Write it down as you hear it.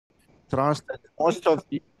trust that most of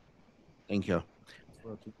you, thank you.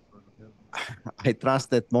 I trust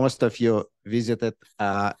that most of you visited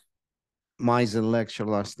Misel lecture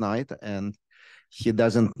last night, and he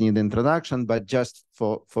doesn't need introduction, but just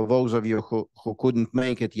for those of you who couldn't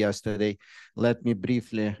make it yesterday, let me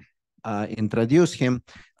briefly introduce him.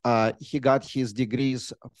 He got his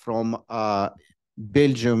degrees from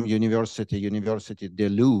Belgium University de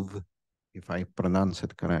Louvre, if I pronounce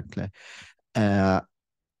it correctly.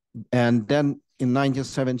 And then in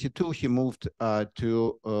 1972, he moved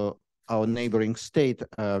to our neighboring state,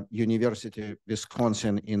 University of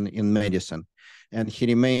Wisconsin in Madison, and he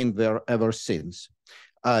remained there ever since.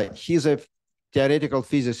 He's a theoretical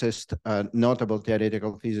physicist, notable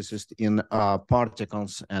theoretical physicist in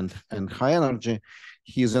particles and high energy.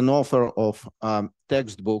 He's an author of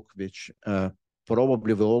textbook, which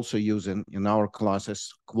probably we'll also use in our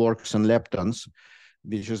classes, Quarks and Leptons,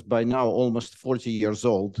 which is by now almost 40 years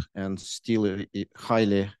old and still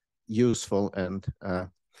highly useful and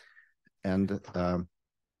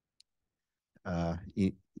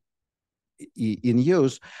in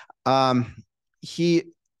use. He,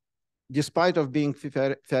 despite of being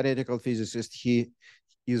theoretical physicist, he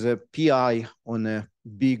is a PI on a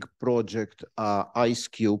big project,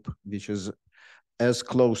 ICECUBE, which is as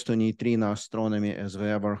close to neutrino astronomy as we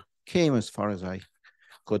ever came, as far as I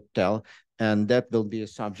could tell. And that will be a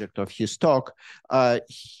subject of his talk.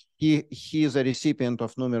 He is a recipient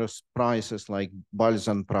of numerous prizes like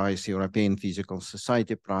Balzan Prize, European Physical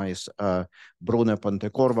Society Prize, Brune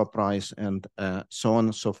Pontecorva Prize, and so on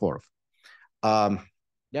and so forth.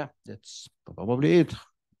 Yeah, that's probably it.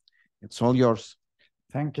 It's all yours.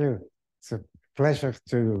 Thank you. It's a pleasure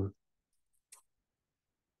to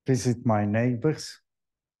visit my neighbors.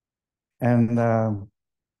 And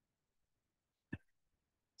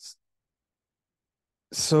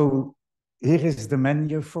so here is the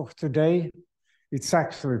menu for today. It's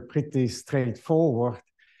actually pretty straightforward.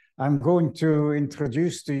 I'm going to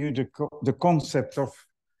introduce to you the concept of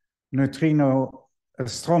neutrino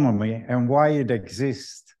astronomy and why it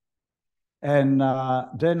exists. And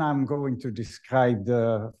then I'm going to describe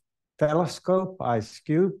the telescope,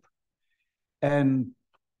 ICECUBE, and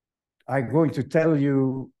I'm going to tell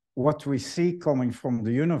you what we see coming from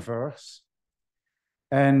the universe.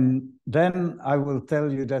 And then I will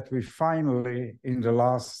tell you that we finally, in the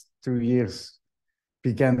last 2 years,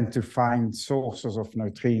 began to find sources of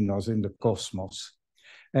neutrinos in the cosmos.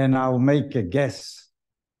 And I'll make a guess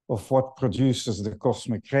of what produces the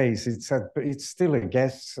cosmic rays. It's still a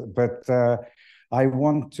guess, but I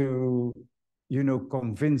want to,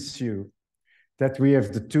 convince you that we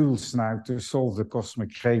have the tools now to solve the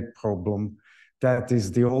cosmic ray problem. That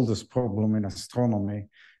is the oldest problem in astronomy.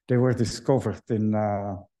 They were discovered in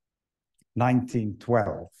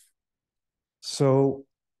 1912. So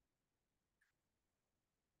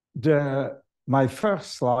my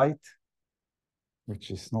first slide, which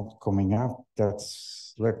is not coming up,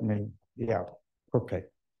 okay.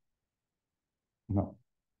 No.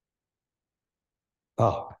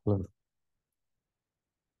 Look.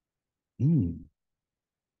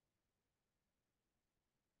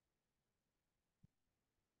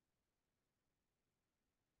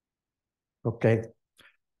 Okay,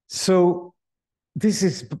 so this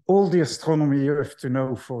is all the astronomy you have to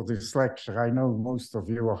know for this lecture. I know most of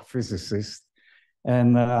you are physicists.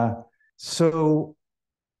 And so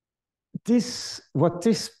what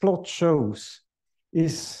this plot shows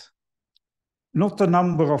is not the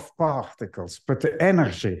number of particles, but the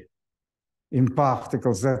energy in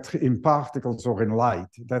particles or in light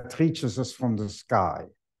that reaches us from the sky.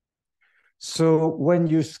 So when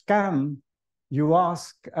you scan, you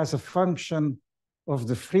ask, as a function of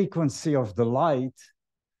the frequency of the light,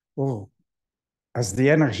 or as the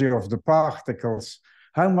energy of the particles,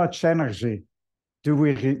 how much energy do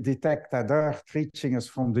we detect at Earth reaching us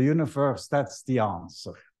from the universe? That's the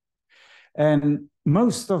answer. And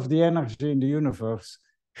most of the energy in the universe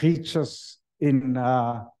reaches in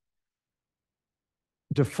the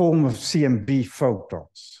form of CMB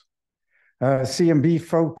photons. CMB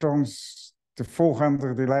photons, the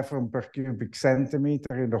 411 per cubic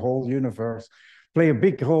centimeter in the whole universe, play a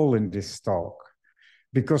big role in this talk.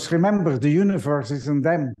 Because remember, the universe isn't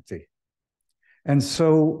empty. And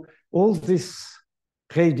so all this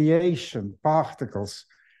radiation, particles,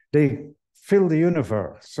 they fill the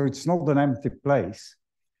universe. So it's not an empty place.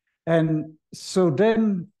 And so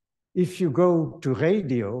then if you go to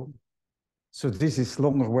radio, so this is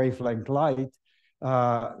longer wavelength light,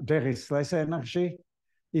 there is less energy.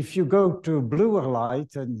 If you go to bluer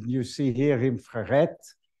light, and you see here infrared,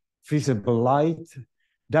 visible light,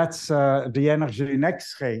 That's the energy in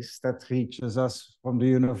X-rays that reaches us from the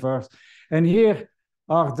universe. And here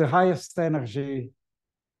are the highest energy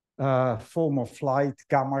form of light,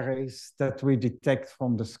 gamma rays, that we detect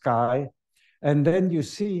from the sky. And then you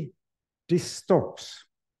see this stops.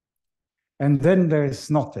 And then there is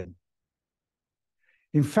nothing.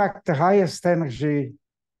 In fact, the highest energy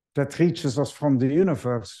that reaches us from the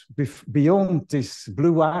universe beyond this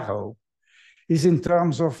blue arrow is in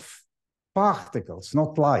terms of particles,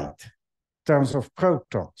 not light, in terms of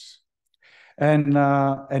protons and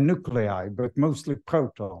nuclei, but mostly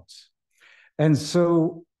protons. And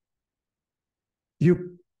so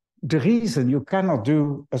the reason you cannot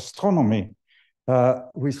do astronomy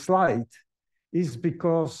with light is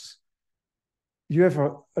because you have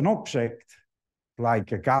an object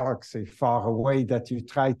like a galaxy far away that you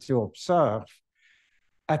try to observe.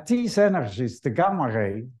 At these energies, the gamma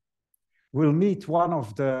ray will meet one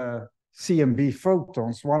of the CMB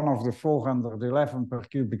photons, one of the 411 per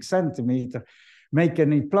cubic centimeter, make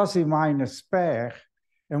an E plus E minus pair.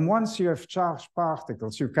 And once you have charged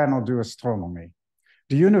particles, you cannot do astronomy.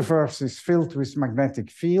 The universe is filled with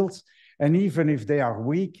magnetic fields, and even if they are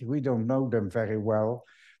weak, we don't know them very well.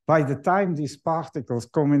 By the time these particles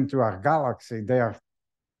come into our galaxy, they are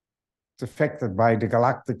affected by the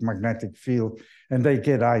galactic magnetic field, and they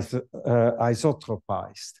get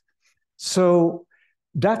isotropized. So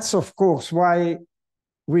that's, of course, why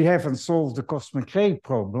we haven't solved the cosmic ray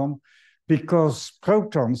problem, because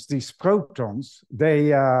protons, these protons,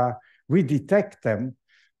 we detect them,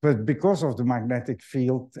 but because of the magnetic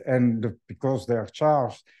field and because they're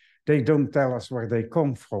charged, they don't tell us where they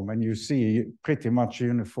come from, and you see pretty much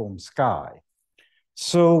uniform sky.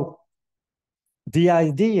 So the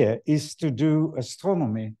idea is to do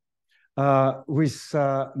astronomy with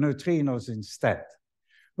neutrinos instead.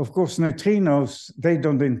 Of course, neutrinos, they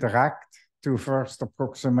don't interact to first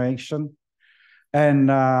approximation.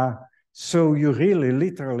 And so you really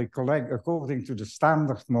literally collect, according to the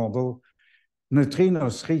standard model,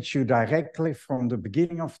 neutrinos reach you directly from the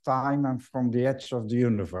beginning of time and from the edge of the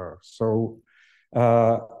universe. So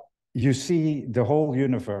you see the whole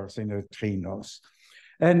universe in neutrinos.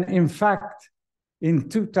 And in fact, in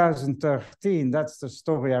 2013, that's the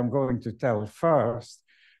story I'm going to tell first,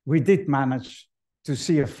 we did manage to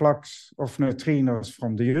see a flux of neutrinos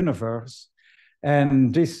from the universe.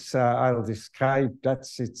 And this I'll describe,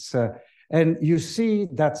 that's its, and you see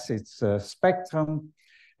that's its spectrum.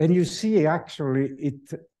 And you see actually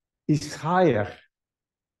it is higher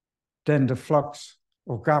than the flux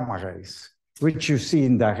of gamma rays, which you see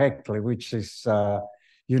indirectly, which is,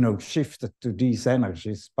 shifted to these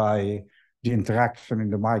energies by the interaction in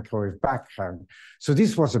the microwave background. So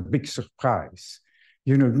this was a big surprise.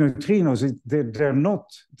 Neutrinos, they're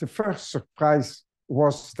not, the first surprise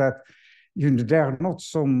was that, there are not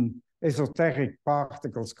some esoteric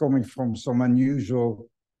particles coming from some unusual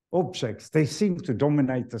objects. They seem to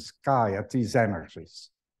dominate the sky at these energies.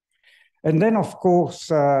 And then, of course,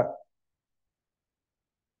 the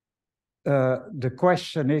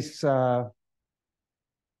question is, how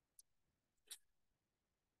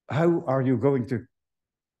are you going to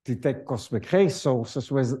detect cosmic ray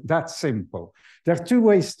sources? Well, that's simple. There are two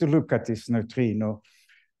ways to look at this neutrino.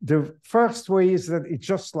 The first way is that it's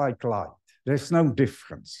just like light. There's no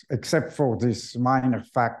difference, except for this minor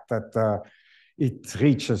fact that it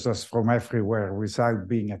reaches us from everywhere without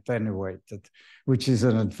being attenuated, which is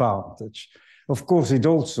an advantage. Of course, it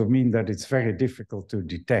also means that it's very difficult to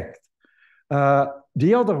detect.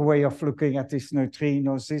 The other way of looking at these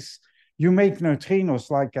neutrinos is you make neutrinos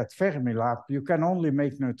like at Fermilab. You can only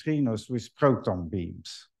make neutrinos with proton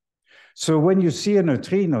beams. So when you see a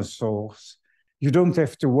neutrino source, you don't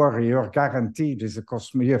have to worry. You're guaranteed is a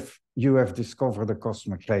you have discovered a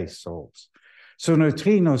cosmic ray source. So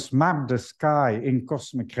neutrinos map the sky in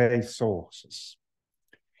cosmic ray sources.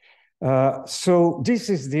 So this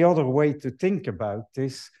is the other way to think about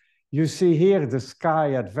this. You see here the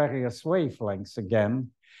sky at various wavelengths again.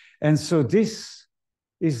 And so this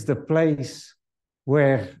is the place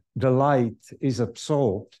where the light is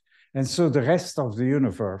absorbed. And so the rest of the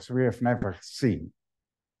universe we have never seen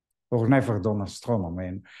or never done astronomy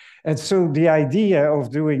in. And so the idea of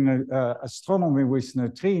doing astronomy with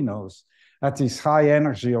neutrinos at this high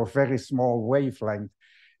energy or very small wavelength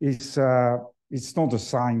is it's not a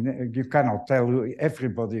sign. You cannot tell.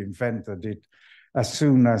 Everybody invented it as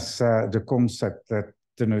soon as the concept that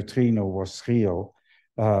the neutrino was real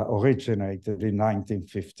originated in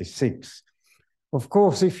 1956. Of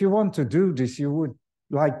course, if you want to do this, you would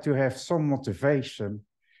like to have some motivation.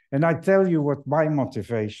 And I tell you what my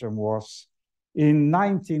motivation was. In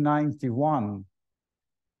 1991,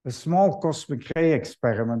 a small cosmic ray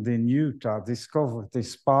experiment in Utah discovered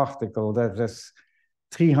this particle that has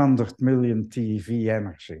 300 million TeV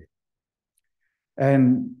energy.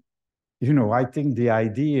 And, you know, I think the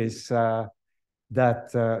idea is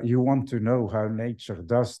that you want to know how nature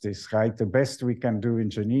does this, right? The best we can do in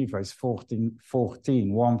Geneva is 14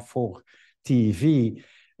 TeV.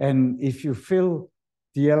 And if you fill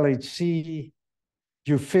the LHC,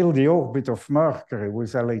 you fill the orbit of Mercury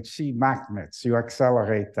with LHC magnets, you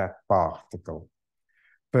accelerate that particle.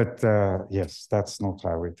 But yes, that's not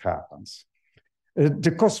how it happens.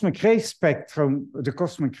 The cosmic ray spectrum, the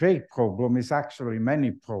cosmic ray problem is actually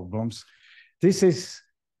many problems. This is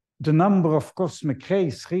the number of cosmic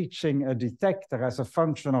rays reaching a detector as a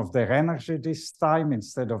function of their energy this time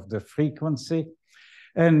instead of the frequency.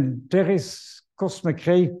 And there is cosmic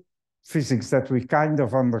ray physics that we kind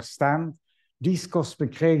of understand. These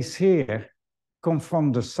cosmic rays here come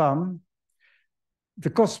from the sun. The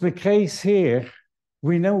cosmic rays here,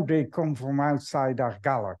 we know they come from outside our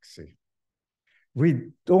galaxy.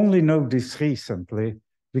 We only know this recently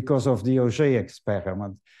because of the Auger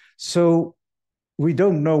experiment. So we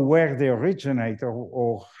don't know where they originate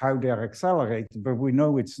or how they are accelerated, but we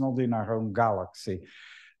know it's not in our own galaxy.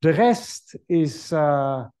 The rest is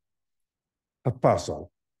a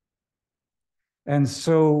puzzle. And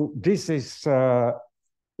so this is,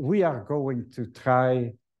 we are going to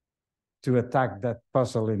try to attack that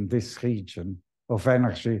puzzle in this region of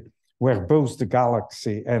energy where both the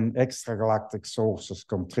galaxy and extragalactic sources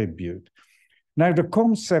contribute. Now, the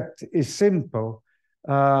concept is simple.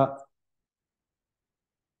 You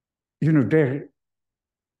know,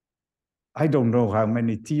 I don't know how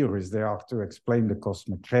many theories there are to explain the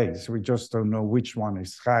cosmic rays. We just don't know which one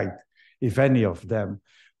is right, if any of them.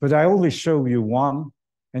 But I only show you one,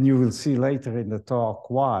 and you will see later in the talk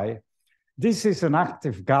why. This is an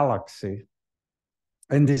active galaxy.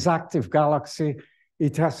 And this active galaxy,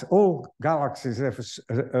 it has, all galaxies have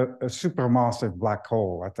a supermassive black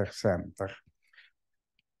hole at their center.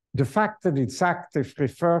 The fact that it's active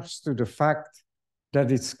refers to the fact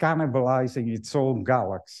that it's cannibalizing its own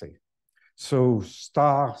galaxy. So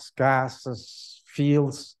stars, gases,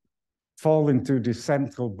 fields fall into the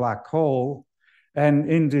central black hole. And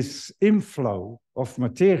in this inflow of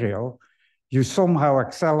material, you somehow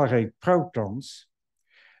accelerate protons.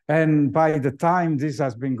 And by the time this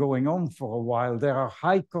has been going on for a while, there are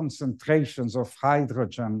high concentrations of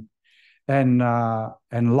hydrogen and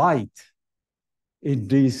light in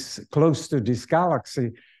this, close to this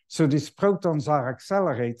galaxy. So these protons are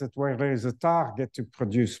accelerated where there is a target to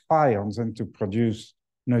produce pions and to produce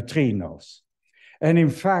neutrinos. And in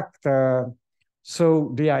fact,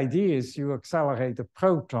 so the idea is you accelerate a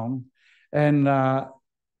proton and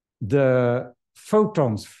the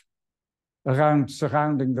photons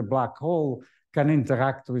surrounding the black hole can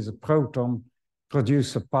interact with a proton,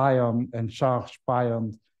 produce a pion, and charged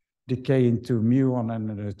pion decay into a muon and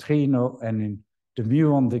a neutrino, and the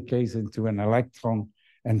muon decays into an electron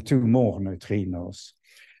and two more neutrinos.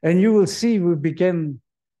 And you will see we begin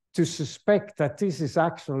to suspect that this is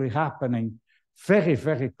actually happening very,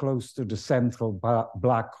 very close to the central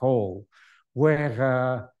black hole,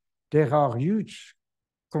 where there are huge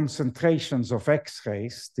concentrations of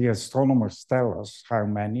X-rays. The astronomers tell us how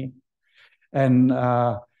many. And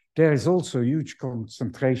there is also a huge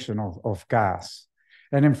concentration of gas.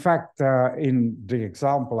 And in fact, in the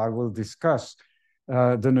example I will discuss,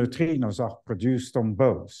 the neutrinos are produced on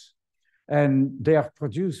both. And they are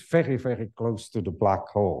produced very, very close to the black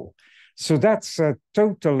hole. So that's a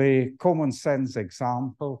totally common sense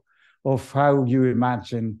example of how you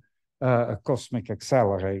imagine a cosmic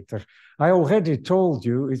accelerator. I already told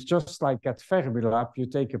you, it's just like at Fermilab, you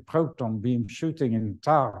take a proton beam shooting in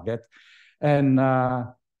target and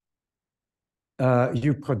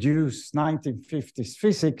you produce 1950s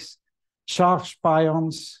physics, charged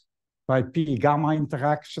pions by P gamma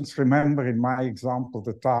interactions. Remember, in my example,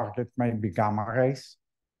 the target may be gamma rays,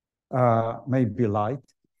 may be light.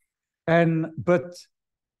 But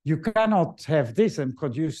you cannot have this and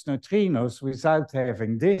produce neutrinos without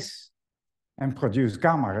having this and produce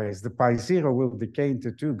gamma rays. The pi zero will decay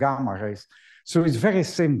into two gamma rays. So it's very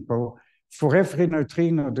simple. For every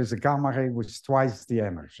neutrino, there's a gamma ray with twice the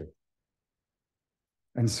energy.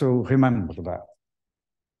 And so remember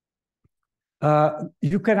that.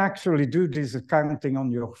 You can actually do this counting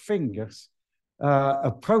on your fingers.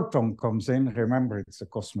 A proton comes in, remember it's a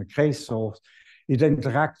cosmic ray source. It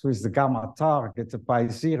interacts with the gamma target. The pi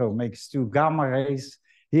zero makes two gamma rays.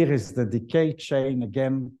 Here is the decay chain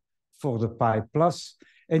again for the pi plus.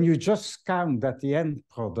 And you just count that the end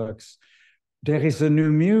products, there is a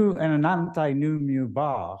nu mu and an anti-nu mu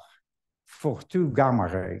bar for 2 gamma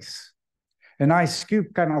rays. An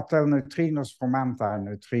ICECUBE cannot tell neutrinos from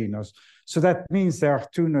antineutrinos. So that means there are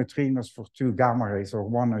 2 neutrinos for 2 gamma rays, or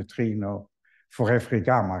 1 neutrino for every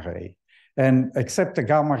gamma ray. And except the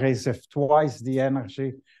gamma rays have twice the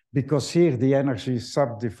energy, because here the energy is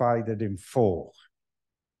subdivided in 4.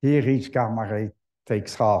 Here each gamma ray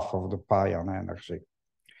takes half of the pion energy.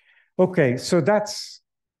 Okay, so that's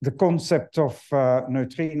the concept of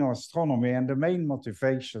neutrino astronomy, and the main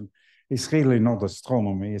motivation is really not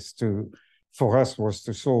astronomy, for us was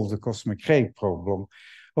to solve the cosmic ray problem.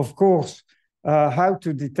 Of course, how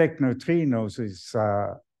to detect neutrinos is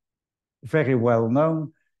very well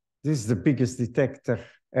known. This is the biggest detector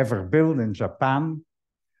ever built in Japan,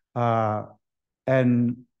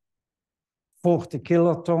 and 40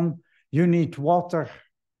 kiloton, you need water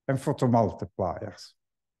and photomultipliers.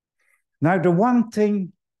 Now, the one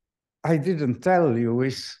thing I didn't tell you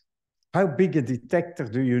is how big a detector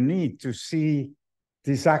do you need to see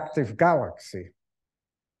this active galaxy?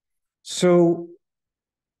 So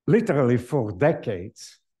literally for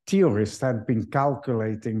decades, theorists had been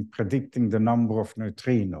calculating, predicting the number of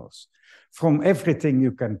neutrinos from everything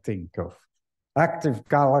you can think of. Active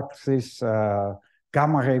galaxies,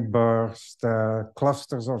 gamma ray bursts,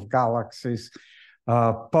 clusters of galaxies,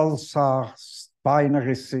 pulsars,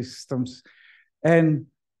 binary systems. And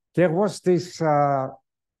there was this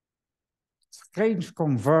strange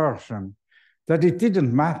conversion that it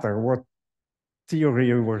didn't matter what theory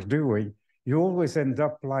you were doing. You always end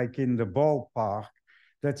up like in the ballpark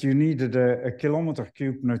that you needed a kilometer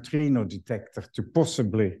cube neutrino detector to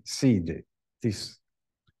possibly see this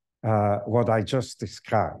what I just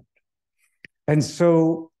described. And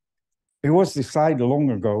so it was decided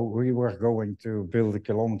long ago we were going to build a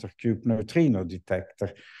kilometer cube neutrino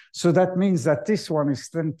detector. So that means that this one is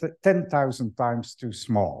 10,000 times too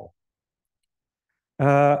small.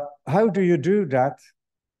 How do you do that?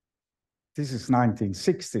 This is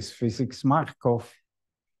 1960s physics. Markov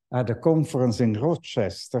at a conference in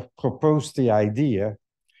Rochester proposed the idea.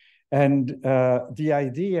 And the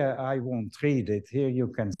idea, I won't read it. Here you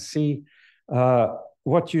can see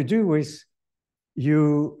what you do is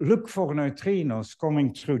you look for neutrinos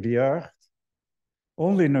coming through the Earth.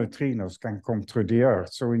 Only neutrinos can come through the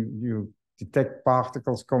Earth. So when you detect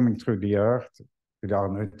particles coming through the Earth, with our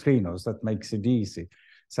neutrinos, that makes it easy.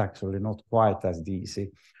 It's actually not quite as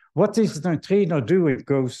easy. What does neutrino do? It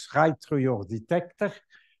goes right through your detector,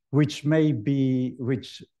 which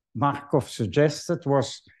Markov suggested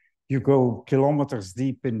was you go kilometers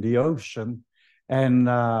deep in the ocean and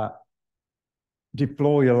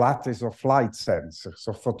deploy a lattice of light sensors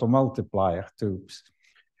or photomultiplier tubes.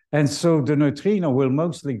 And so the neutrino will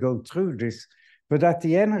mostly go through this, but at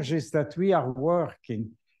the energies that we are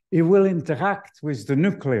working, it will interact with the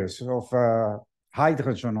nucleus of a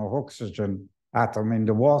hydrogen or oxygen atom in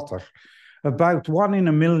the water about 1 in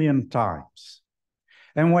a million times.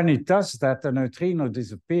 And when it does that, the neutrino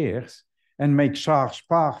disappears and makes charged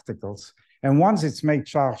particles. And once it's made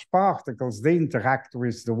charged particles, they interact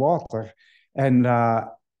with the water and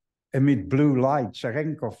emit blue light,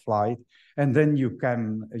 Cherenkov light, and then you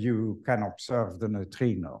can observe the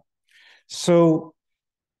neutrino. So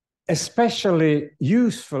especially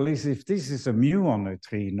useful is if this is a muon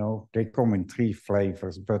neutrino. They come in 3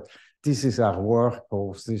 flavors, but this is our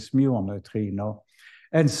workhorse, this muon neutrino.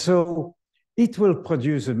 And so it will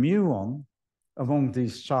produce a muon among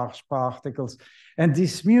these charged particles. And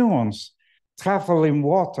these muons travel in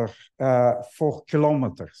water for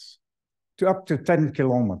kilometers, to up to 10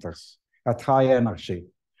 kilometers at high energy.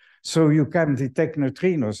 So you can detect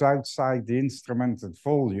neutrinos outside the instrumented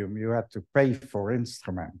volume. You had to pay for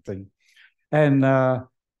instrumenting. And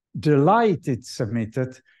the light it's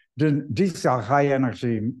emitted, these are high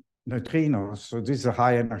energy neutrinos. So this is a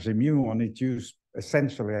high energy muon. It used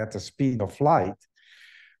essentially at the speed of light.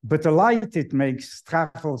 But the light it makes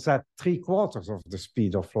travels at 3/4 of the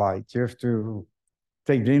speed of light. You have to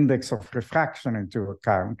take the index of refraction into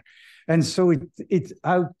account. And so it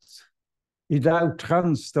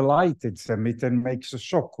outruns the light it's emitted and makes a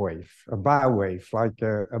shock wave, a bow wave, like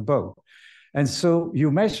a bow. And so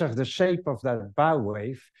you measure the shape of that bow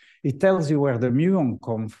wave. It tells you where the muon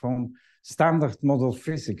comes from. Standard model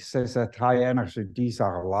physics says at high energy, these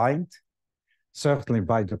are aligned, certainly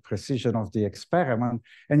by the precision of the experiment.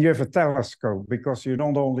 And you have a telescope because you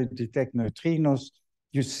don't only detect neutrinos,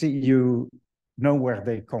 you know where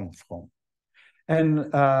they come from.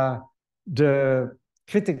 And the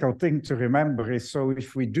critical thing to remember is, so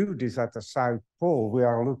if we do this at the South Pole, we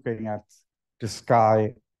are looking at the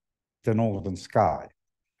sky, the northern sky.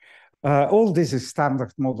 All this is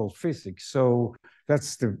standard model physics, so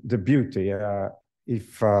that's the beauty.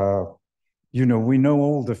 If you know, we know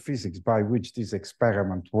all the physics by which this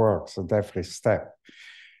experiment works at every step.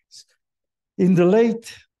 In the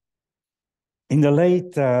late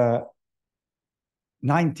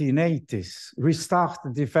 1980s, we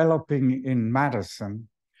started developing in Madison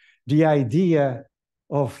the idea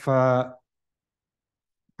of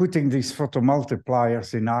putting these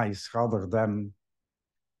photomultipliers in ice rather than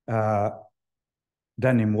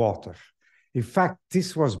in water. In fact,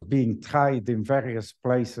 this was being tried in various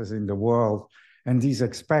places in the world, and these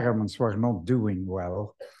experiments were not doing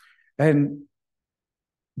well. And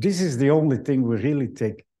this is the only thing we really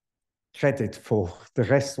take credit for. The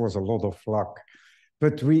rest was a lot of luck.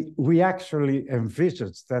 But we actually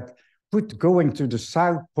envisaged that going to the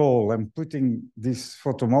South Pole and putting these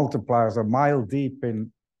photomultipliers a mile deep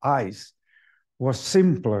in ice was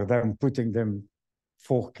simpler than putting them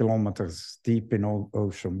 4 kilometers deep in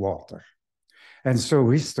ocean water. And so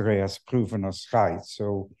history has proven us right.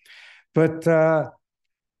 So, but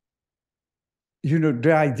you know,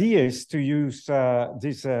 the idea is to use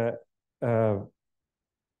the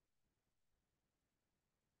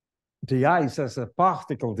ice as a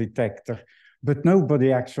particle detector, but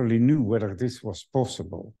nobody actually knew whether this was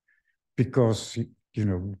possible, because, you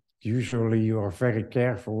know, usually you are very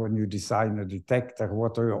careful when you design a detector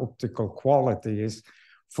what the optical quality is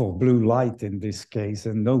for blue light in this case,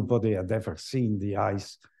 and nobody had ever seen the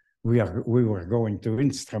ice we were going to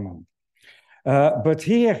instrument. But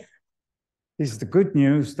here is the good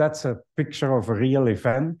news. That's a picture of a real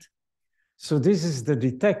event. So this is the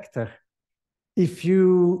detector. If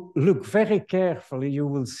you look very carefully, you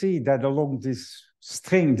will see that along this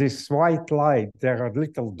string, this white light, there are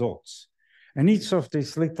little dots. And each of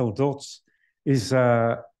these little dots is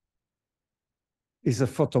a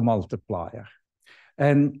photomultiplier.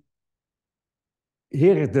 And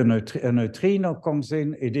here a neutrino comes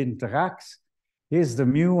in, it interacts. Here's the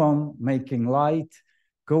muon making light,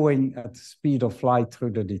 going at the speed of light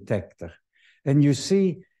through the detector. And you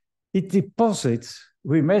see, it deposits,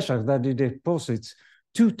 we measure that it deposits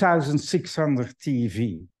 2,600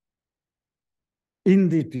 TeV in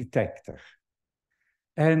the detector.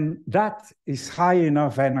 And that is high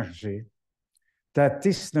enough energy that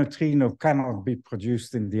this neutrino cannot be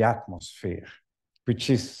produced in the atmosphere, which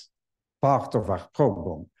is part of our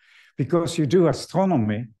problem. Because you do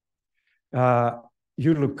astronomy,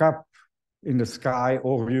 you look up in the sky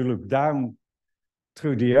or you look down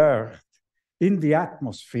through the Earth. In the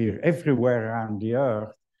atmosphere, everywhere around the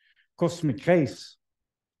Earth, cosmic rays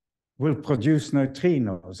will produce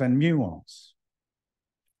neutrinos and muons.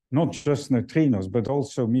 Not just neutrinos, but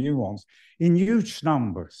also muons in huge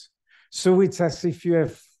numbers. So it's as if you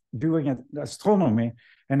have doing astronomy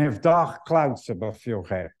and have dark clouds above your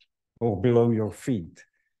head or below your feet.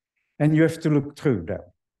 And you have to look through them.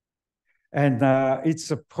 And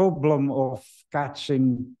it's a problem of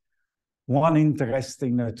catching one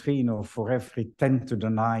interesting neutrino for every 10 to the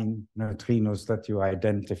 9 neutrinos that you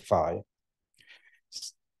identify.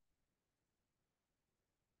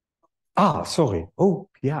 Sorry. Oh,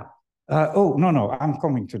 yeah. No, I'm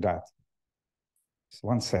coming to that. Just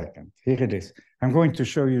 1 second. Here it is. I'm going to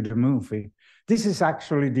show you the movie. This is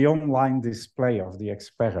actually the online display of the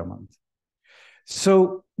experiment.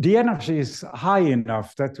 So the energy is high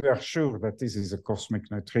enough that we are sure that this is a cosmic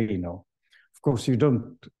neutrino. Of course, you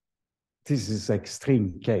don't. This is an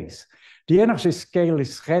extreme case. The energy scale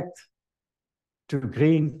is red to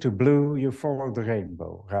green to blue. You follow the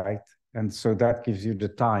rainbow, right? And so that gives you the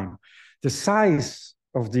time. The size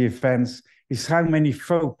of the events is how many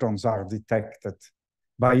photons are detected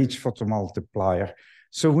by each photomultiplier.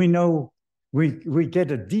 So we know we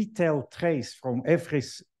get a detailed trace from every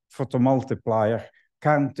photomultiplier,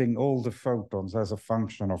 counting all the photons as a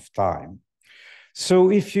function of time.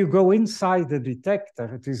 So if you go inside the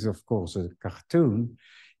detector, it is of course a cartoon,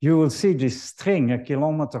 you will see this string 1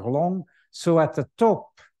 kilometer long. So at the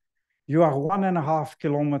top, you are 1.5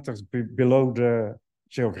 kilometers below the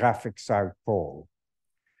geographic South Pole.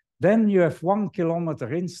 Then you have 1 kilometer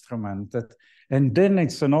instrumented, and then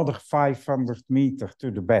it's another 500 meters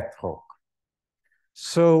to the bedrock.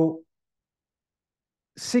 So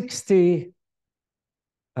 60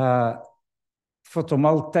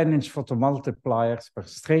 10-inch photomultipliers per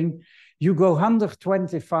string. You go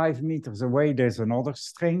 125 meters away, there's another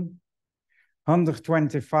string.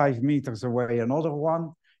 125 meters away, another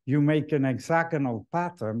one. You make an hexagonal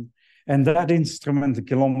pattern, and that instrument a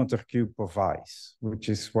kilometer cube of ice, which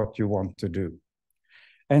is what you want to do.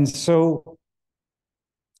 And so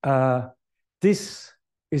this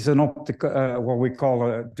is an optical, what we call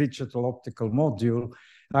a digital optical module.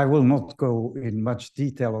 I will not go in much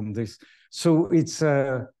detail on this. So it's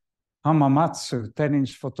a Hamamatsu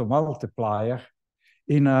 10-inch photomultiplier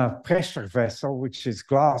in a pressure vessel, which is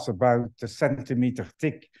glass about a centimeter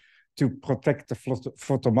thick, to protect the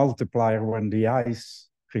photomultiplier when the ice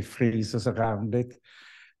refreezes around it.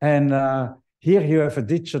 And here you have a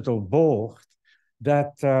digital board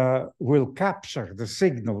that will capture the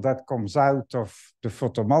signal that comes out of the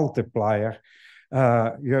photomultiplier.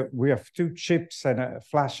 We have two chips and a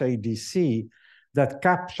flash ADC that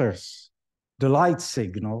captures the light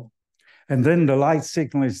signal, and then the light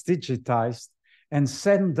signal is digitized and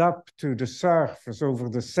sent up to the surface over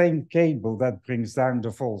the same cable that brings down the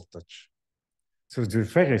voltage. So it's a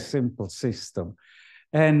very simple system.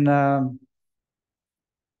 And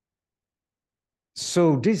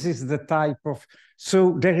so this is the type of,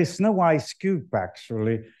 so there is no ICECUBE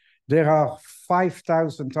actually. There are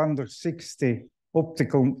 5,060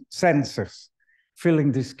 optical sensors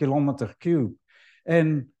filling this kilometer cube.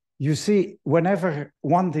 And you see, whenever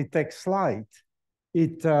one detects light,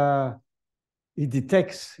 it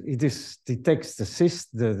detects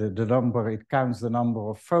the number, it counts the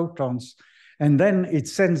number of photons, and then it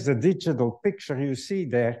sends the digital picture you see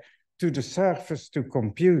there to the surface to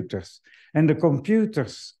computers. And the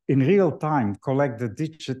computers in real time collect the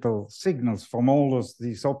digital signals from all of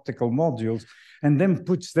these optical modules and then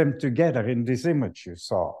puts them together in this image you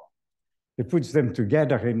saw. It puts them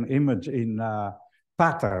together in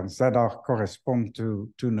patterns that correspond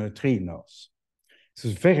to neutrinos. It's a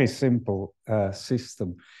very simple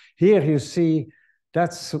system. Here you see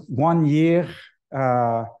that's 1 year,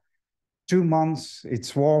 2 months.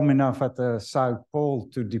 It's warm enough at the South Pole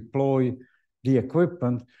to deploy the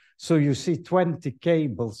equipment. So you see 20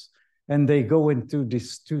 cables, and they go into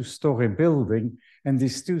this 2-story building. And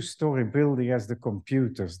this 2-story building has the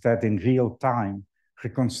computers that in real time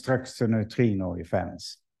reconstructs the neutrino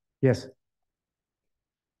events. Yes?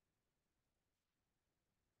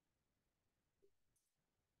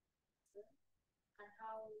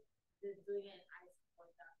 Doing an ice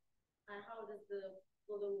contact, and how does the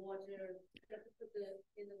water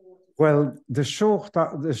in the water? Well, the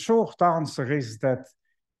short answer is that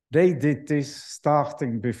they did this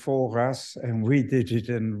starting before us, and we did it,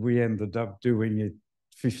 and we ended up doing it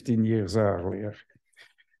 15 years earlier.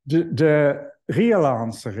 The real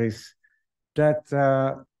answer is that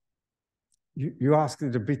you asked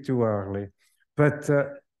it a bit too early, but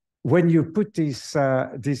when you put this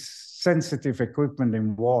sensitive equipment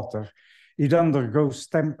in water, it undergoes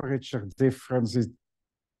temperature difference. It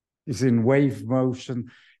is in wave motion.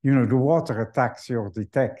 You know, the water attacks your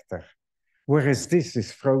detector, whereas this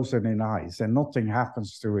is frozen in ice and nothing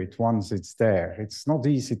happens to it once it's there. It's not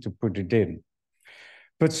easy to put it in.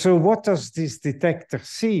 But so what does this detector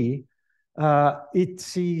see? It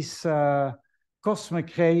sees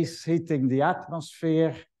cosmic rays hitting the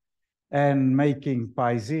atmosphere and making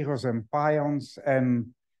pi zeros and pions,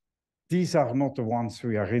 and these are not the ones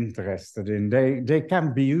we are interested in. They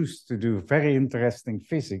can be used to do very interesting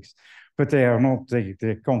physics, but they are not, they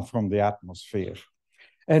come from the atmosphere.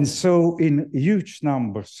 And so in huge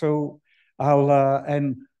numbers. So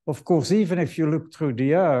and of course, even if you look through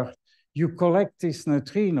the Earth, you collect these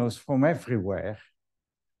neutrinos from everywhere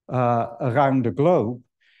around the globe.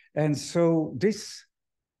 And so this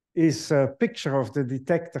is a picture of the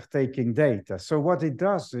detector taking data. So what it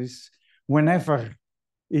does is, whenever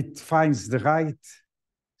it finds the right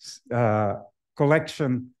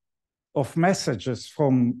collection of messages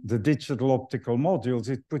from the digital optical modules,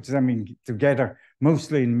 it puts them together,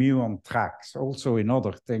 mostly in muon tracks, also in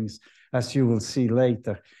other things, as you will see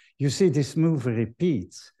later. You see this movie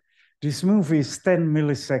repeats. This movie is 10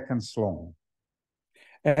 milliseconds long.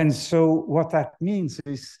 And so what that means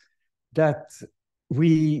is that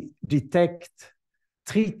we detect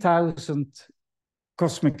 3,000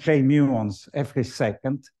 cosmic ray muons every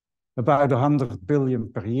second, about 100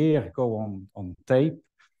 billion per year go on tape.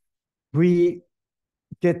 We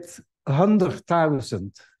get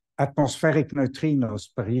 100,000 atmospheric neutrinos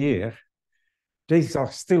per year. These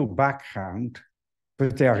are still background,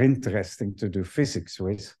 but they are interesting to do physics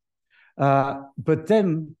with. But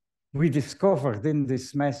then we discovered in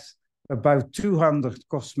this mess about 200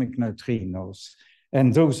 cosmic neutrinos.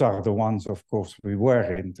 And those are the ones, of course, we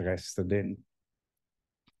were interested in.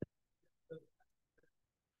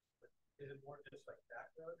 Is it more just like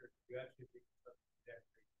background, or do you actually think something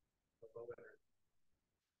low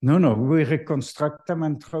energy? No, we reconstruct them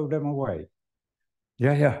and throw them away.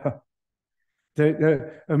 Yeah.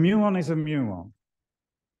 A muon is a muon.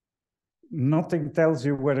 Nothing tells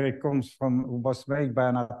you whether it was made by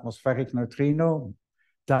an atmospheric neutrino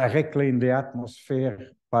directly in the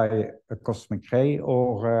atmosphere by a cosmic ray,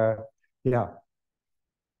 or yeah,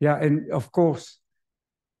 and of course,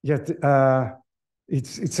 Yet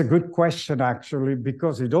it's a good question, actually,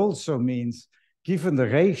 because it also means, given the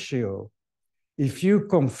ratio, if you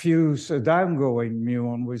confuse a downgoing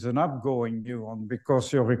muon with an upgoing muon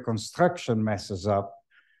because your reconstruction messes up,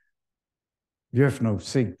 you have no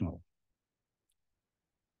signal,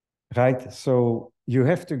 right? So you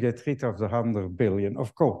have to get rid of the 100 billion.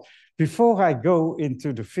 Of course, before I go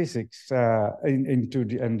into the physics, into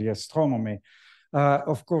the astronomy,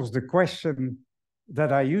 of course, the question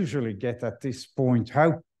that I usually get at this point,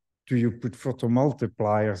 how do you put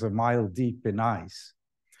photomultipliers a mile deep in ice?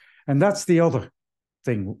 And that's the other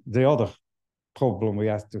thing, the other problem we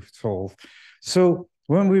have to solve. So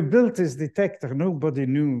when we built this detector, nobody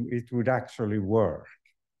knew it would actually work.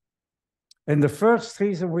 And the first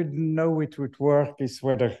reason we didn't know it would work is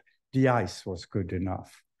whether the ice was good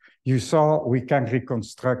enough. You saw we can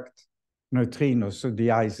reconstruct neutrinos, so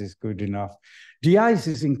the ice is good enough. The ice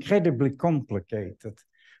is incredibly complicated,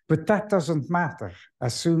 but that doesn't matter.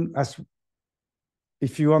 As soon as,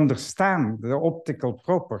 if you understand the optical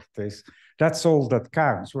properties, that's all that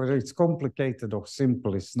counts. Whether it's complicated or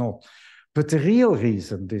simple is not. But the real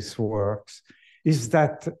reason this works is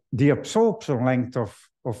that the absorption length of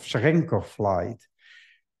Cherenkov light,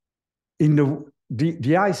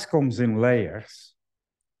 the ice comes in layers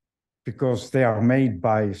because they are made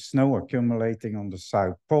by snow accumulating on the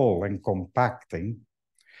South Pole and compacting.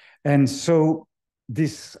 And so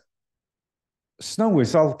this snow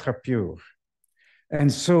is ultra pure.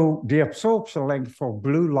 And so the absorption length for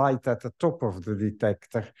blue light at the top of the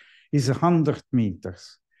detector is 100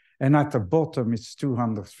 meters. And at the bottom, it's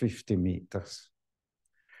 250 meters.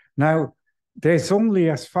 Now, there's only,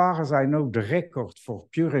 as far as I know, the record for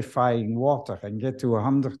purifying water and get to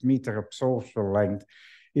 100-meter absorption length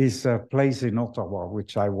is a place in Ottawa,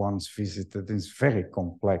 which I once visited. It's very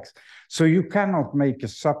complex. So you cannot make a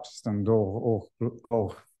substance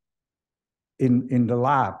or in the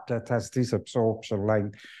lab that has this absorption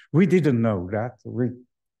length. We didn't know that,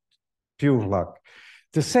 pure luck.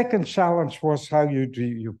 The second challenge was how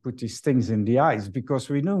you put these things in the ice, because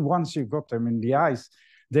we knew once you got them in the ice,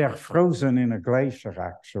 they are frozen in a glacier,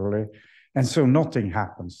 actually, and so nothing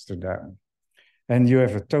happens to them. And you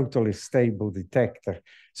have a totally stable detector.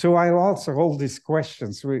 So I'll answer all these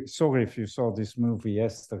questions. Sorry if you saw this movie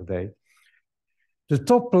yesterday. The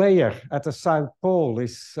top layer at the South Pole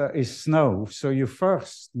is snow. So you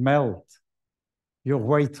first melt your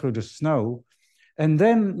way through the snow. And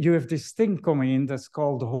then you have this thing coming in that's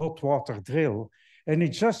called the hot water drill. And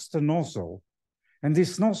it's just a nozzle. And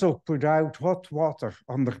this nozzle put out hot water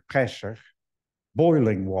under pressure,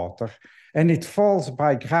 boiling water, and it falls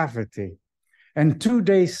by gravity. And 2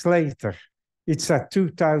 days later, it's at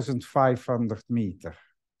 2,500 meters.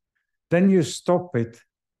 Then you stop it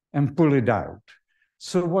and pull it out.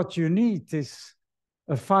 So what you need is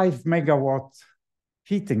a 5 megawatt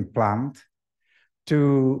heating plant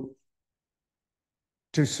to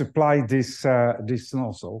supply this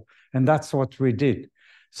nozzle. And that's what we did.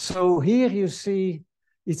 So here you see,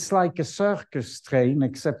 it's like a circus train,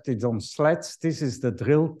 except it's on sleds. This is the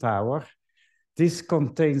drill tower. This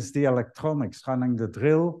contains the electronics running the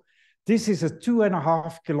drill. This is a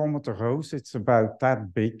 2.5 kilometer hose. It's about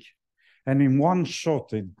that big. And in one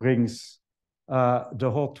shot, it brings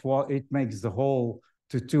the hot water, it makes the hole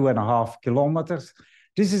to 2.5 kilometers.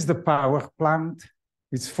 This is the power plant.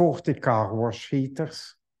 It's 40 car wash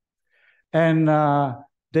heaters. And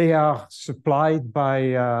they are supplied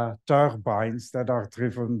by turbines that are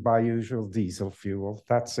driven by usual diesel fuel.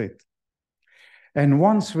 That's it. And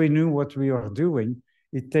once we knew what we are doing,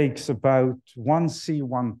 it takes about 1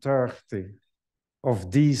 C-130 of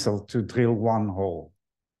diesel to drill one hole.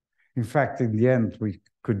 In fact, in the end, we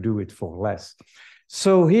could do it for less.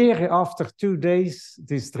 So here, after 2 days,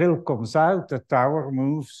 this drill comes out, the tower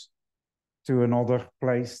moves to another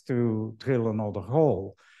place to drill another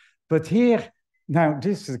hole. But here, now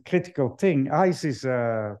this is a critical thing, ice is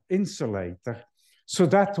an insulator, so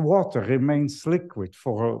that water remains liquid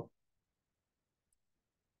for,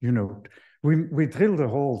 we drill the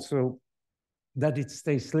hole so that it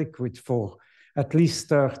stays liquid for at least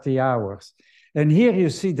 30 hours. And here you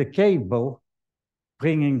see the cable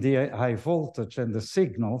bringing the high voltage and the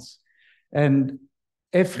signals. And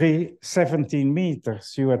every 17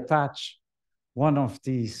 meters, you attach one of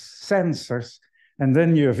these sensors, and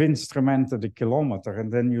then you have instrumented a kilometer,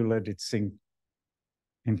 and then you let it sink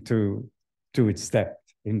into its depth,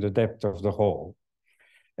 in the depth of the hole.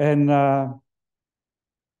 And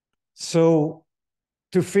so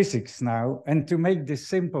to physics now, and to make this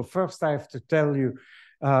simple, first I have to tell you,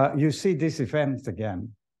 you see this event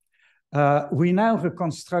again. we now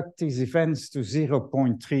reconstruct these events to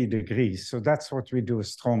 0.3 degrees. So that's what we do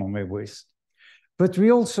astronomy with. But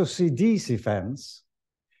we also see these events,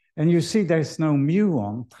 and you see there's no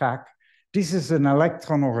muon track. This is an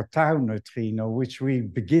electron or a tau neutrino, which we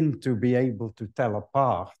begin to be able to tell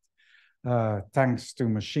apart, thanks to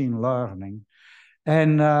machine learning.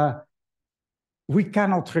 And we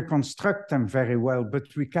cannot reconstruct them very well,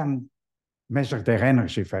 but we can measure their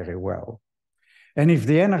energy very well. And if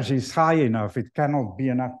the energy is high enough, it cannot be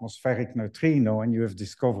an atmospheric neutrino, and you have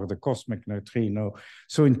discovered a cosmic neutrino.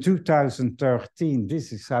 So in 2013,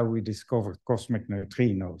 this is how we discovered cosmic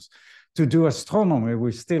neutrinos. To do astronomy,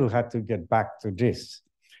 we still had to get back to this.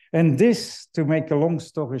 And this, to make a long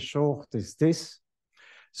story short, is this.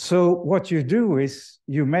 So what you do is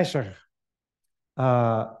you measure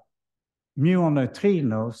muon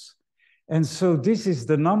neutrinos. And so this is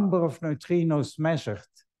the number of neutrinos measured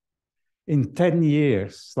in 10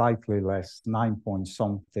 years, slightly less, 9 point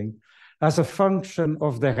something, as a function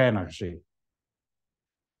of their energy.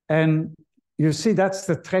 And you see that's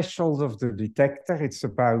the threshold of the detector. It's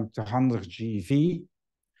about 100 GeV.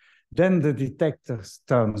 Then the detector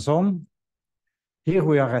turns on. Here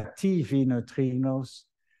we are at TeV neutrinos.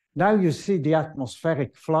 Now you see the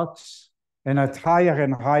atmospheric flux, and at higher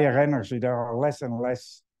and higher energy, there are less and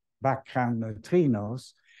less background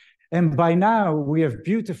neutrinos. And by now, we have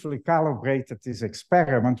beautifully calibrated this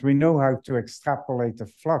experiment. We know how to extrapolate the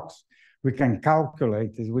flux. We can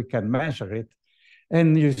calculate it, we can measure it.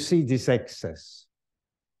 And you see this excess,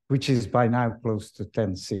 which is by now close to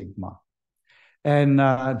 10 sigma. And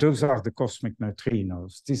those are the cosmic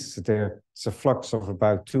neutrinos. This is a flux of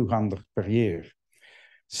about 200 per year.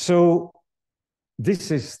 So this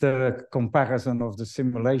is the comparison of the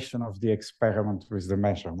simulation of the experiment with the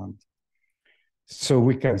measurement. So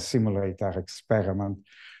we can simulate our experiment.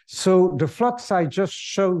 So the flux I just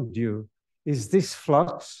showed you is this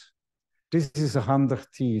flux. This is 100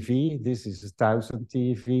 TeV, this is 1000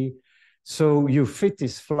 TeV. So you fit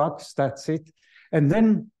this flux, that's it. And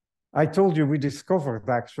then I told you we discovered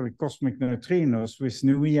actually cosmic neutrinos with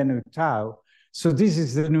nu-e and nu-tau. So this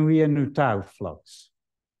is the nu-e and nu-tau flux.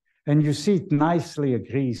 And you see it nicely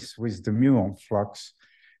agrees with the muon flux.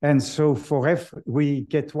 And so we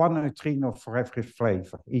get one neutrino for every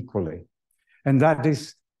flavor equally. And that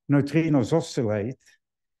is, neutrinos oscillate.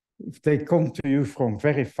 If they come to you from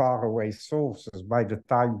very far away sources, by the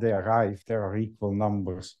time they arrive, there are equal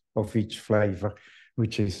numbers of each flavor,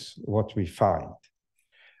 which is what we find.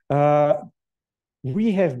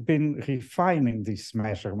 We have been refining these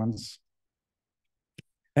measurements.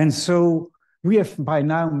 And so we have by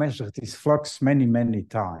now measured this flux many, many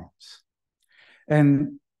times.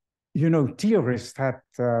 And you know, theorists had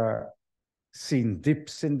seen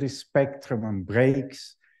dips in this spectrum and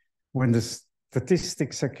breaks. When the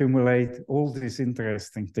statistics accumulate, all these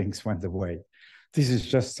interesting things went away. This is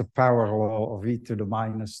just the power law of e to the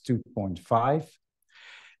minus 2.5.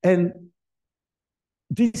 And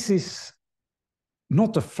this is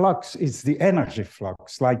not a flux, it's the energy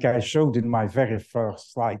flux. Like I showed in my very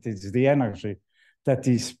first slide, it's the energy that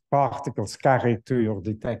these particles carry to your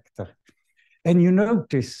detector. And you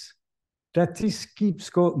notice that this keeps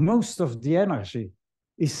going, most of the energy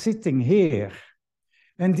is sitting here.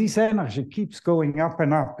 And this energy keeps going up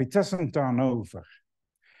and up. It doesn't turn over.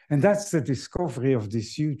 And that's the discovery of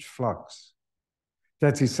this huge flux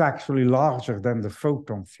that is actually larger than the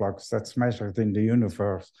photon flux that's measured in the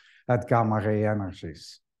universe at gamma ray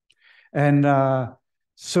energies. And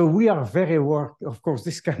so we are very of course,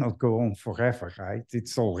 this cannot go on forever, right?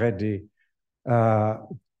 It's already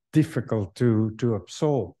difficult to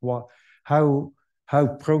absorb. How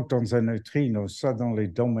protons and neutrinos suddenly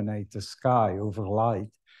dominate the sky over light.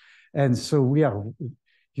 And so we are,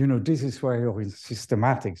 you know, this is where your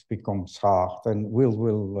systematics becomes hard, and we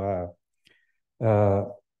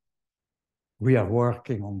are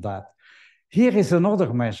working on that. Here is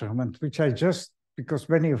another measurement, which I just, because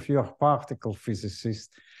many of you are particle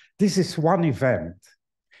physicists, this is one event.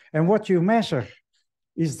 And what you measure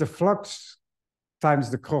is the flux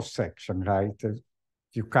times the cross-section, right?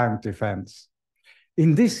 You count events.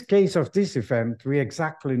 In this case of this event, we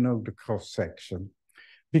exactly know the cross-section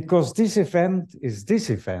because this event is this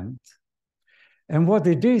event. And what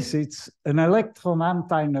it is, it's an electron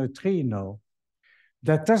antineutrino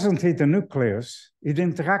that doesn't hit the nucleus. It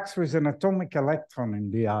interacts with an atomic electron in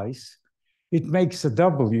the ice. It makes a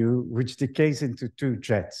W, which decays into two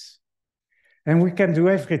jets. And we can do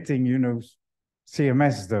everything, you know,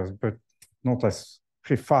 CMS does, but not as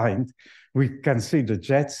refined. We can see the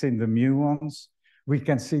jets in the muons. We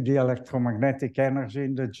can see the electromagnetic energy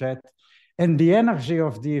in the jet. And the energy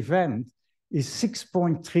of the event is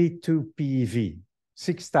 6.32 PeV,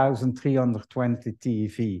 6,320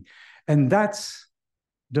 TeV. And that's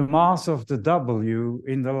the mass of the W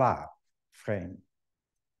in the lab frame.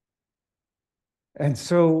 And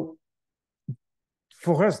so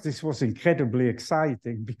for us, this was incredibly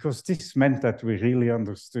exciting because this meant that we really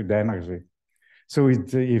understood energy. So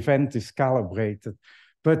the event is calibrated.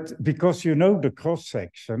 But because you know the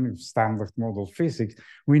cross-section of standard model physics,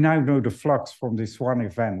 we now know the flux from this one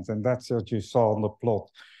event, and that's what you saw on the plot.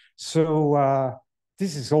 So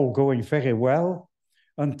this is all going very well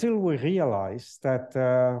until we realize that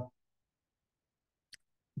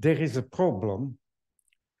there is a problem.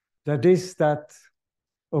 That is that,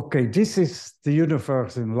 okay, this is the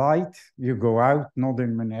universe in light. You go out, not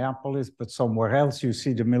in Minneapolis, but somewhere else, you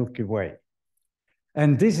see the Milky Way.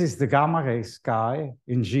 And this is the gamma ray sky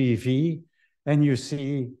in GeV, and you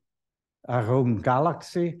see our own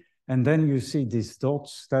galaxy, and then you see these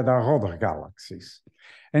dots that are other galaxies.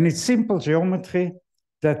 And it's simple geometry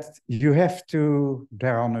that you have to,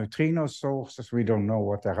 there are neutrino sources, we don't know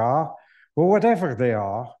what there are, but whatever they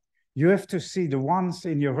are, you have to see the ones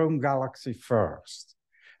in your own galaxy first.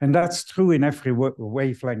 And that's true in every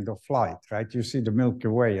wavelength of light, right? You see the Milky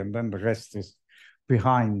Way, and then the rest is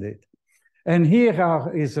behind it. And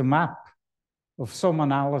here is a map of some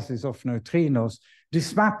analysis of neutrinos.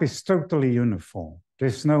 This map is totally uniform.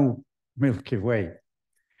 There's no Milky Way.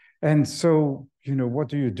 And so, you know, what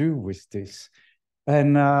do you do with this?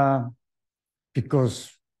 And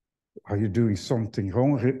because are you doing something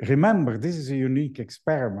wrong? Remember, this is a unique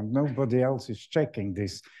experiment. Nobody else is checking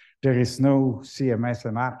this. There is no CMS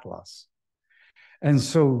and Atlas. And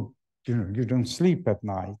so, you know, you don't sleep at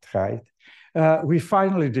night, right? We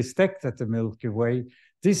finally detected the Milky Way.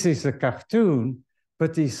 This is a cartoon,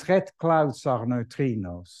 but these red clouds are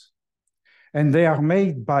neutrinos. And they are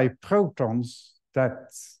made by protons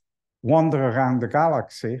that wander around the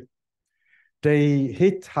galaxy. They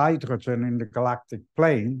hit hydrogen in the galactic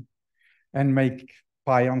plane and make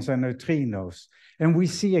pions and neutrinos. And we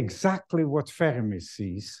see exactly what Fermi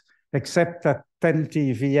sees, except that 10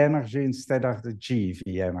 TeV energy instead of the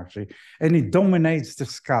GeV energy. And it dominates the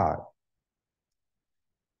sky.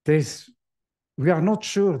 We are not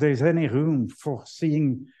sure there's any room for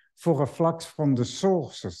a flux from the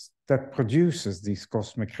sources that produces these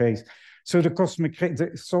cosmic rays. So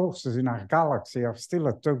the sources in our galaxy are still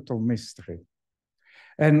a total mystery.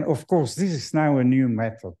 And of course, this is now a new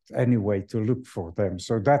method anyway to look for them.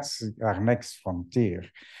 So that's our next frontier.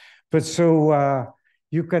 But so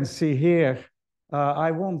you can see here, I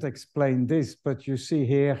won't explain this, but you see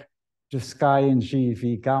here the sky in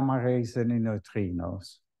GeV gamma rays and in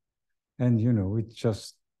neutrinos. And, you know, it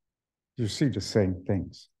just, you see the same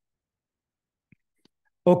things.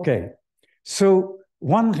 Okay, so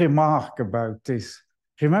one remark about this.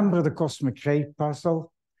 Remember the cosmic ray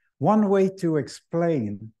puzzle? One way to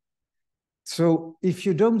explain, so if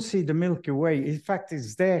you don't see the Milky Way, in fact,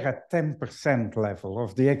 it's there at 10% level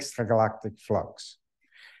of the extragalactic flux.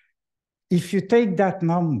 If you take that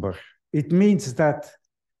number, it means that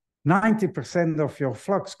 90% of your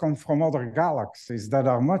flux come from other galaxies that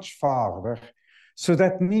are much farther. So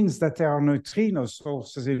that means that there are neutrino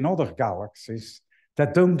sources in other galaxies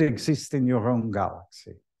that don't exist in your own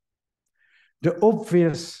galaxy. The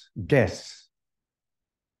obvious guess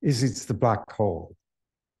is it's the black hole.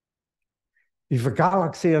 If a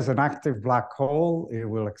galaxy has an active black hole, it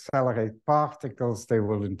will accelerate particles, they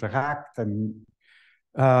will interact, and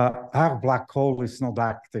our black hole is not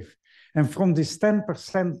active. And from this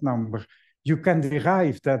 10% number, you can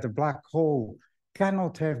derive that the black hole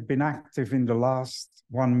cannot have been active in the last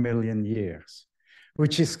 1 million years,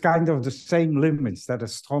 which is kind of the same limits that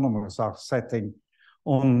astronomers are setting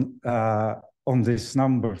on this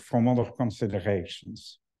number from other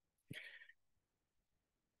considerations.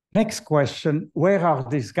 Next question, where are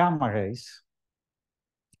these gamma rays?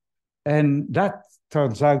 And that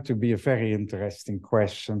turns out to be a very interesting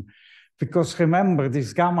question, because remember,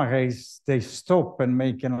 these gamma rays, they stop and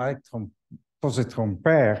make an electron-positron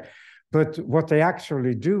pair, but what they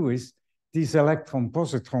actually do is these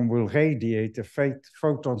electron-positron will radiate, the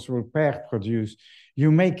photons will pair produce,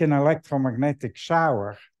 you make an electromagnetic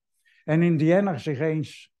shower, and in the energy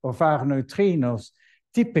range of our neutrinos,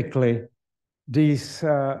 typically these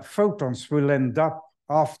photons will end up,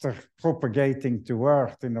 after propagating to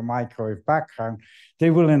Earth in the microwave background, they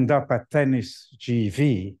will end up at 10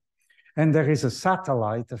 GeV. And there is a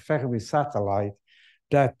satellite, a Fermi satellite,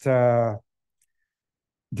 that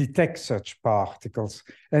detects such particles.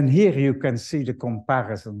 And here you can see the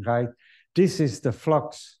comparison, right? This is the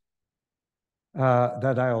flux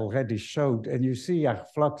that I already showed. And you see our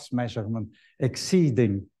flux measurement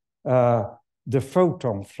exceeding the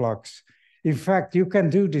photon flux. In fact, you can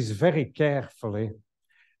do this very carefully.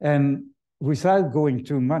 And without going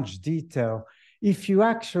too much detail, if you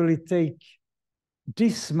actually take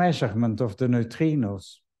this measurement of the neutrino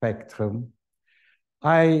spectrum,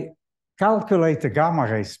 I calculate the gamma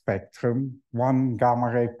ray spectrum, 1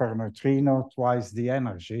 gamma ray per neutrino, twice the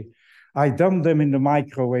energy. I dump them in the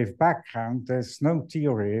microwave background. There's no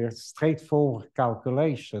theory, it's straightforward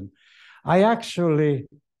calculation. I actually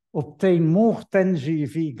obtain more 10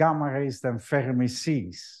 GeV gamma rays than Fermi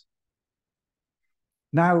sees.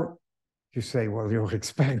 Now, you say, well, your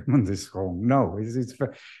experiment is wrong. No,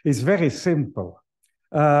 it's very simple.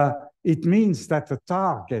 It means that the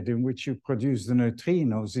target in which you produce the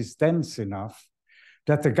neutrinos is dense enough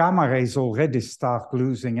that the gamma rays already start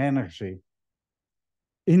losing energy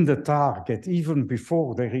in the target, even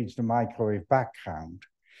before they reach the microwave background.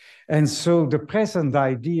 And so the present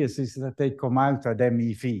idea is that they come out at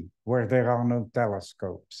MEV, where there are no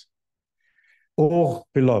telescopes, or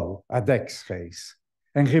below at X-rays.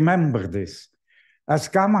 And remember this, as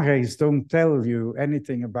gamma rays don't tell you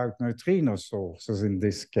anything about neutrino sources in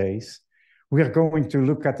this case, we are going to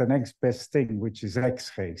look at the next best thing, which is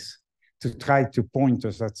X-rays, to try to point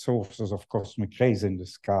us at sources of cosmic rays in the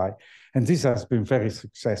sky. And this has been very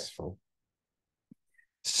successful.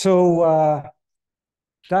 So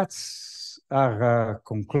that's our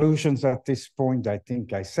conclusions at this point. I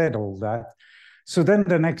think I said all that. So then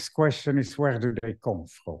the next question is, where do they come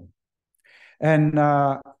from? And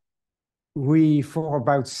we, for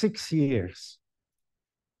about 6 years,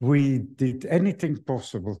 we did anything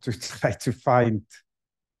possible to try to find,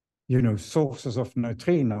 sources of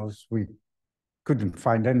neutrinos. We couldn't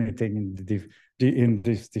find anything in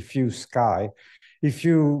this diffuse sky. If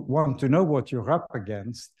you want to know what you're up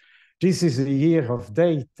against, this is a year of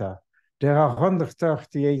data. There are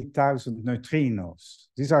 138,000 neutrinos.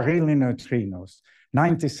 These are really neutrinos,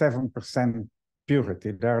 97%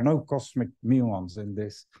 purity. There are no cosmic muons in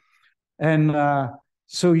this. And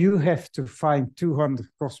so you have to find 200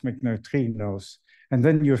 cosmic neutrinos, and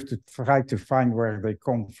then you have to try to find where they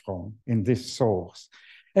come from in this source.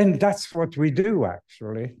 And that's what we do,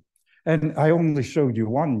 actually. And I only showed you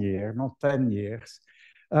 1 year, not 10 years.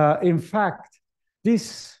 In fact,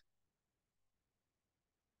 this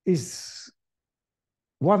is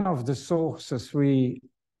one of the sources we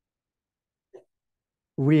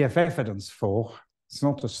have evidence for. It's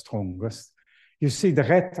not the strongest. You see, the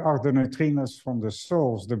red are the neutrinos from the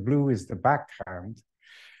source, the blue is the background.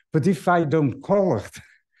 But if I don't color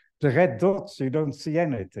the red dots, you don't see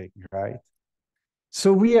anything, right?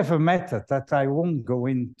 So we have a method that I won't go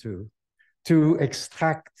into to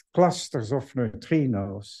extract clusters of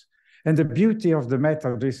neutrinos. And the beauty of the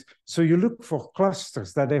method is, so you look for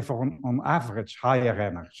clusters that have on average higher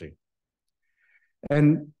energy.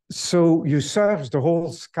 And so you search the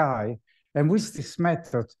whole sky, and with this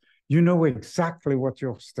method, you know exactly what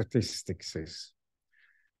your statistics is.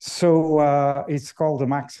 So it's called the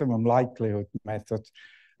maximum likelihood method,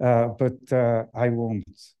 but I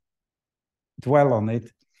won't dwell on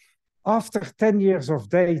it. After 10 years of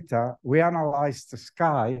data, we analyzed the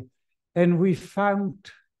sky, and we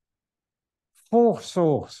found 4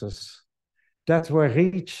 sources that were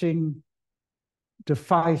reaching the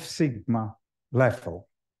 5 sigma level.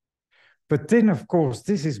 But then, of course,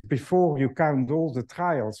 this is before you count all the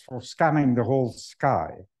trials for scanning the whole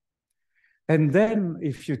sky. And then,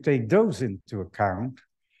 if you take those into account,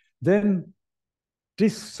 then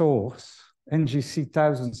this source, NGC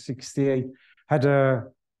 1068, had a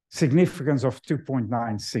significance of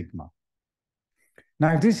 2.9 sigma.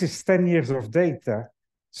 Now, this is 10 years of data,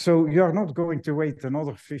 so you're not going to wait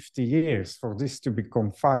another 50 years for this to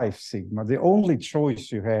become 5 sigma. The only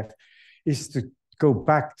choice you have is to go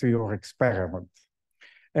back to your experiment.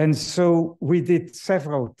 And so we did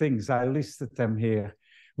several things. I listed them here.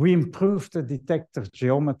 We improved the detector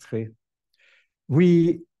geometry.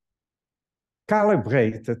 We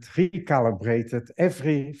recalibrated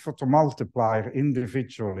every photomultiplier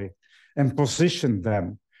individually and positioned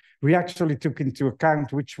them. We actually took into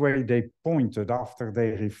account which way they pointed after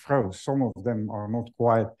they refroze. Some of them are not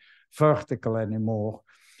quite vertical anymore.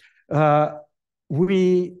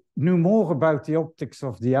 We knew more about the optics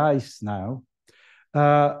of the ice now.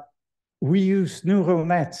 We used neural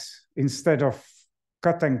nets instead of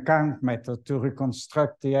cut and count method to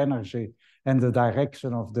reconstruct the energy and the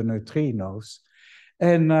direction of the neutrinos.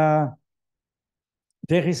 And there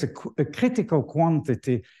is a critical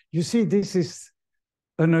quantity. You see, this is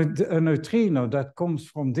a neutrino that comes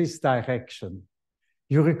from this direction.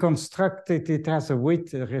 You reconstruct it, it has a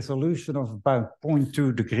width, a resolution of about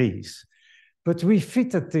 0.2 degrees. But we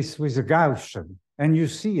fitted this with a Gaussian. and you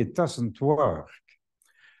see it doesn't work.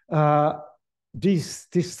 This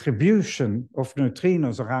distribution of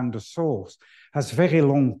neutrinos around the source has very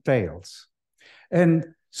long tails.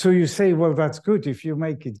 And so you say, well, that's good. If you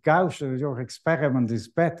make it Gaussian, your experiment is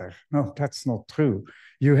better. No, that's not true.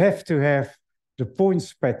 You have to have the point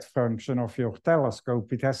spread function of your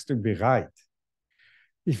telescope. It has to be right.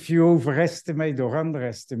 If you overestimate or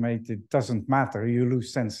underestimate, it doesn't matter. You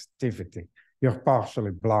lose sensitivity. You're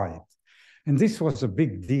partially blind. And this was a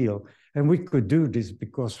big deal. And we could do this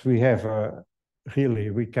because we have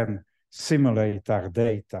we can simulate our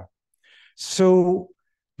data. So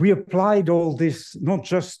we applied all this, not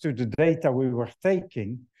just to the data we were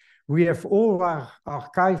taking, we have all our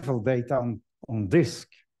archival data on disk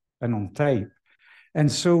and on tape.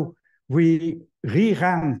 And so we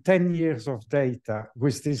reran 10 years of data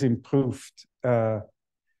with this improved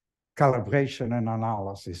calibration and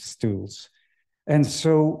analysis tools. And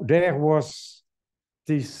so there was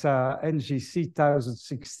this NGC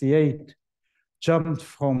 1068 jumped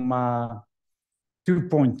from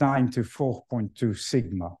 2.9 to 4.2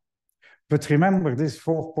 sigma. But remember, this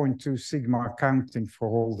 4.2 sigma accounting for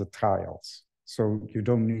all the trials. So you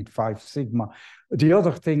don't need 5 sigma. The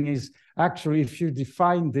other thing is, actually, if you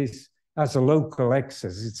define this as a local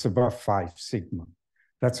axis, it's above 5 sigma.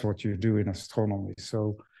 That's what you do in astronomy.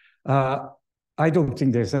 So I don't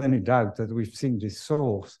think there's any doubt that we've seen this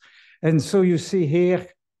source. And so you see here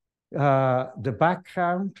the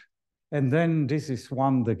background, and then this is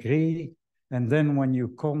 1 degree. And then when you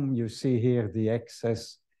come, you see here the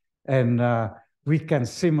excess. And we can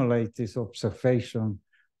simulate this observation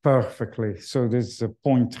perfectly. So there's a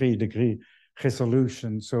 0.3 degree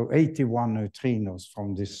resolution, so 81 neutrinos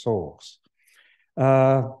from this source.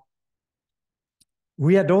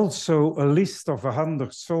 We had also a list of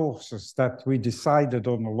 100 sources that we decided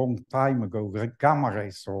on a long time ago, gamma ray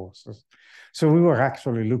sources. So we were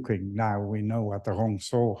actually looking, now we know, at the wrong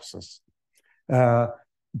sources.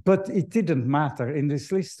 But it didn't matter. In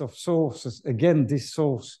this list of sources, again, this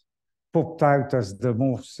source popped out as the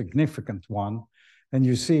most significant one. And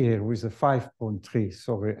you see here with a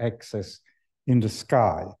 5.3, excess in the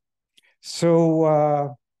sky.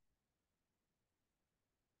 So,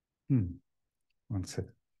 one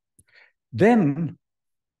second. Then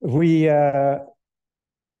we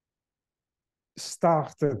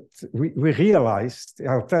we realized,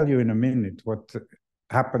 I'll tell you in a minute what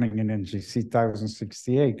happening in NGC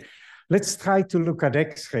 1068. Let's try to look at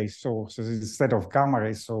X-ray sources instead of gamma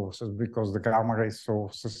ray sources, because the gamma ray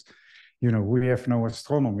sources, you know, we have no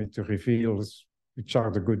astronomy to reveal which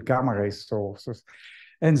are the good gamma ray sources.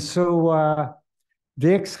 And so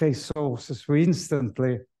the X-ray sources, we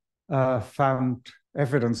instantly found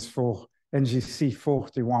evidence for NGC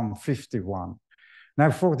 4151.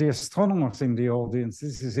 Now, for the astronomers in the audience,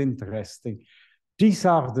 this is interesting. These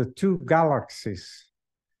are the 2 galaxies,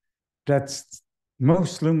 that's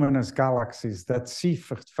most luminous galaxies that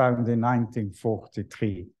Seyfert found in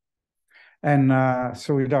 1943. And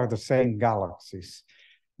so it are the same galaxies.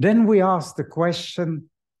 Then we asked the question,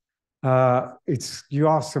 you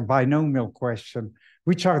ask a binomial question,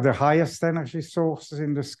 which are the highest energy sources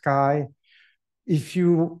in the sky? If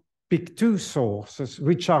you pick 2 sources,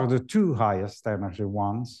 which are the 2 highest energy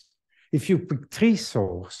ones? If you pick 3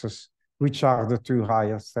 sources, which are the 2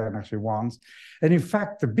 highest energy ones? And in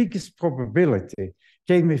fact, the biggest probability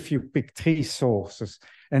came if you pick 3 sources.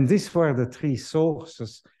 And these were the 3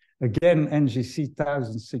 sources. Again, NGC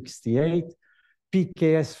 1068,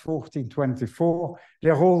 PKS 1424,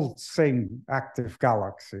 they're all same active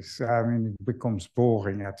galaxies. I mean, it becomes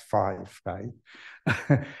boring at 5, right?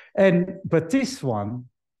 But this one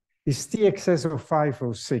is TXS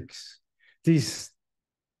 0506.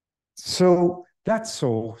 So that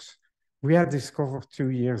source we had discovered 2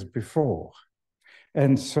 years before.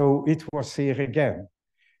 And so it was here again.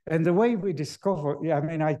 And the way we discovered, I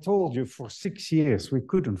mean, I told you for 6 years, we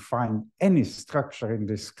couldn't find any structure in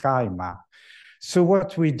the sky map. So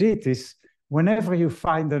what we did is, whenever you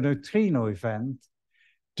find a neutrino event,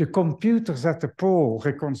 the computers at the pole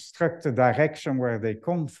reconstruct the direction where they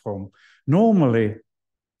come from. Normally,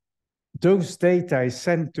 those data is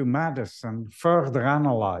sent to Madison, further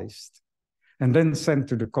analyzed, and then sent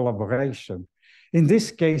to the collaboration. In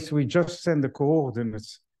this case, we just send the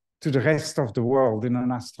coordinates to the rest of the world in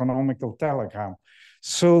an astronomical telegram.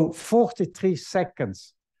 So 43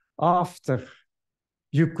 seconds after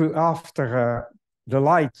the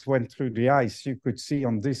light went through the ice, you could see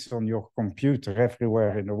on your computer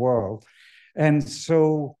everywhere in the world. And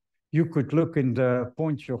so you could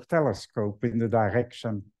point your telescope in the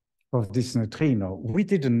direction of this neutrino. We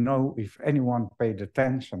didn't know if anyone paid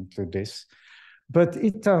attention to this, but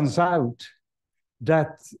it turns out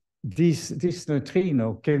that this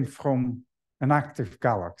neutrino came from an active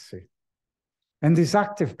galaxy. And this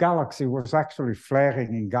active galaxy was actually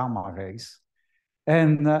flaring in gamma rays.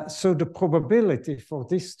 And so the probability for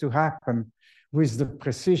this to happen with the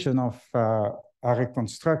precision of our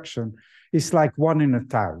reconstruction is like 1 in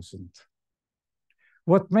 1,000.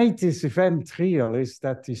 What made this event real is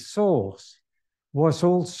that the source was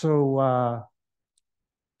also,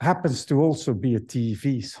 happens to also be a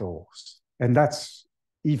TV source. And that's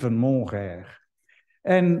even more rare.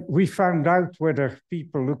 And we found out whether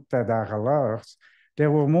people looked at our alerts. There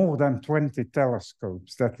were more than 20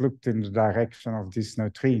 telescopes that looked in the direction of this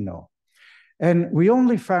neutrino. And we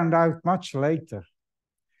only found out much later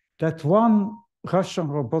that one Russian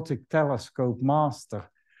robotic telescope master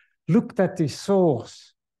looked at the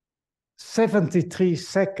source 73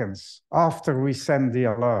 seconds after we sent the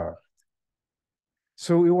alert.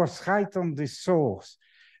 So it was right on this source.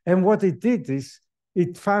 And what it did is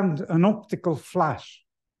it found an optical flash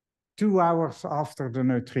 2 hours after the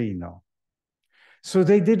neutrino. So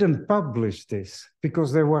they didn't publish this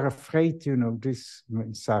because they were afraid, you know, this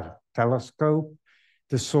is our telescope.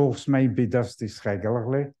 The source maybe does this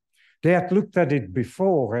regularly. They had looked at it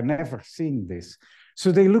before and never seen this.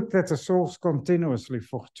 So they looked at the source continuously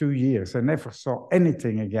for 2 years and never saw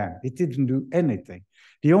anything again. It didn't do anything.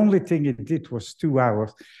 The only thing it did was 2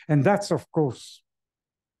 hours. And that's, of course,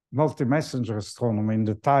 multi-messenger astronomy in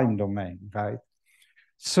the time domain, right?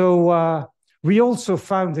 So we also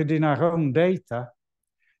found it in our own data.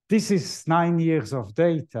 This is 9 years of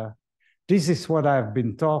data. This is what I've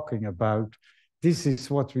been talking about. This is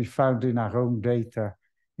what we found in our own data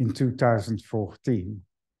in 2014,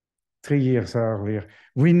 3 years earlier.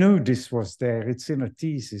 We knew this was there. It's in a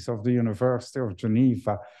thesis of the University of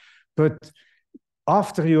Geneva. But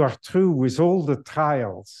after you are through with all the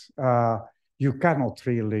trials, you cannot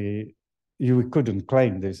really, you couldn't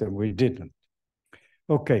claim this, and we didn't.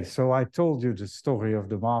 Okay, so I told you the story of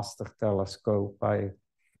the master telescope.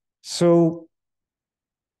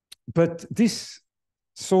 But this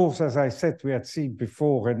source, as I said, we had seen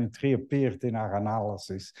before, and it reappeared in our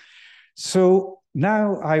analysis. So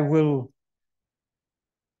now I will,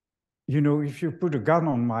 you know, if you put a gun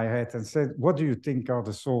on my head and said, what do you think are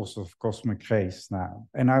the sources of cosmic rays now?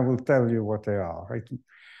 And I will tell you what they are.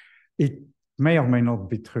 It may or may not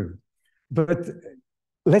be true. But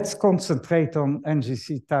let's concentrate on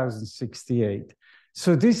NGC 1068.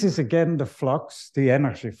 So this is again the flux, the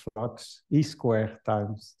energy flux, E squared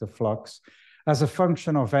times the flux, as a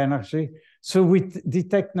function of energy. So we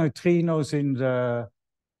detect neutrinos in the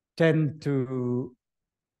 10 to,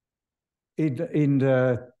 in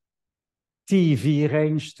the TeV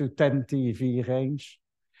range to 10 TeV range.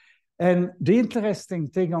 And the interesting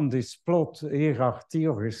thing on this plot, here are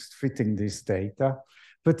theorists fitting this data,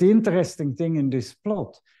 but the interesting thing in this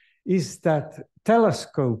plot is that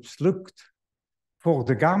telescopes looked for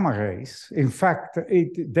the gamma rays. In fact,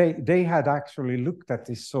 they had actually looked at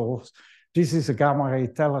this source. This is a gamma ray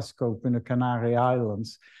telescope in the Canary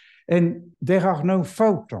Islands, and there are no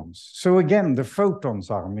photons. So again, the photons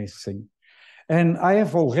are missing. And I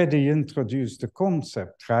have already introduced the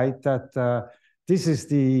concept, right, that this is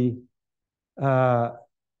the,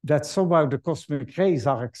 that somehow the cosmic rays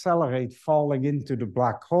are accelerate falling into the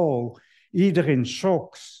black hole, either in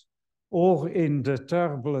shocks or in the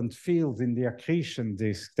turbulent field in the accretion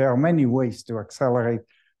disk. There are many ways to accelerate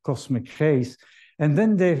cosmic rays. And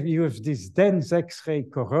then there you have this dense X-ray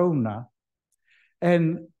corona,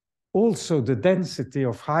 and also the density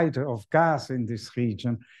of gas in this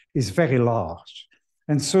region is very large.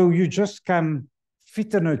 And so you just can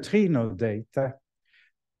fit a neutrino data,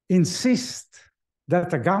 insist that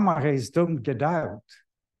the gamma rays don't get out.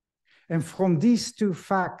 And from these two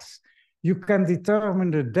facts, you can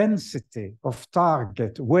determine the density of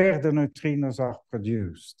target where the neutrinos are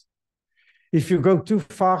produced. If you go too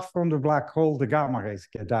far from the black hole, the gamma rays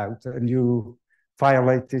get out and you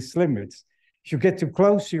violate these limits. If you get too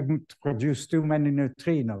close, you produce too many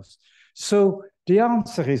neutrinos. So the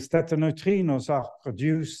answer is that the neutrinos are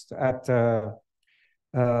produced at 10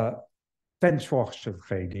 Schwarzschild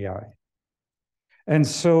radii. And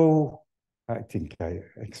so I think I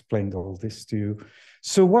explained all this to you.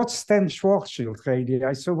 So what's 10 Schwarzschild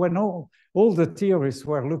radii? So when all the theorists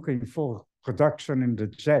were looking for production in the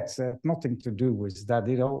jets, it had nothing to do with that.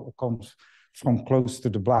 It all comes from close to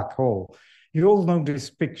the black hole. You all know this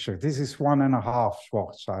picture. This is 1.5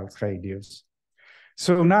 Schwarzschild radius.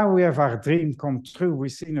 So now we have our dream come true. We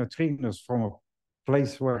see neutrinos from a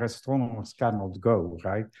place where astronomers cannot go,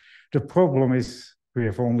 right? The problem is we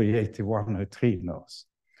have only 81 neutrinos.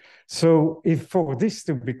 So if for this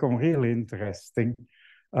to become really interesting,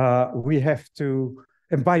 we have to,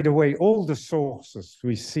 and by the way, all the sources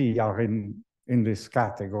we see are in this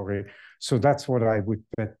category. So that's what I would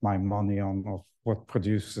bet my money on, of what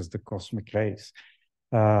produces the cosmic rays.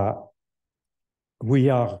 We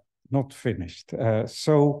are not finished.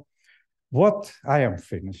 So what I am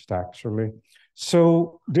finished, actually.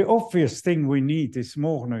 So the obvious thing we need is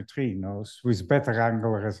more neutrinos with better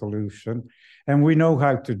angular resolution. And we know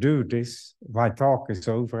how to do this. My talk is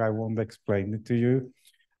over. I won't explain it to you.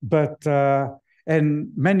 But,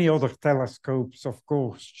 and many other telescopes, of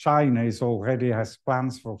course, China already has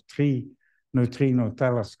plans for 3 neutrino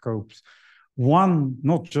telescopes. One,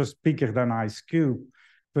 not just bigger than ICECUBE,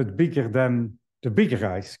 but bigger than the bigger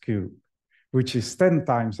ICECUBE, which is 10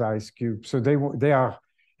 times ICECUBE. So they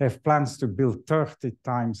have plans to build 30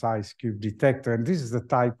 times ICECUBE detector. And this is the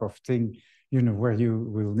type of thing, you know, where you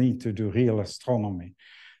will need to do real astronomy.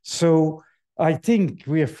 So I think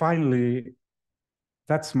we have finally,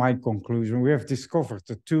 that's my conclusion, we have discovered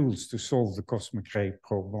the tools to solve the cosmic ray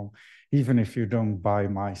problem. Even if you don't buy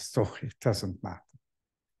my story, it doesn't matter.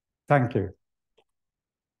 Thank you.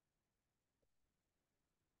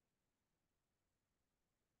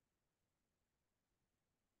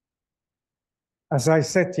 As I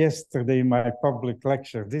said yesterday in my public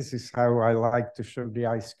lecture, this is how I like to show the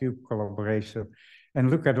ICECUBE collaboration.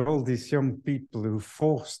 And look at all these young people who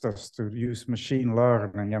forced us to use machine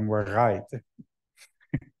learning and were right.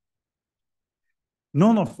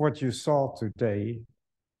 None of what you saw today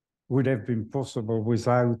would have been possible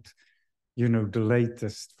without, you know, the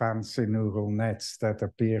latest fancy neural nets that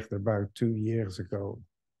appeared about 2 years ago.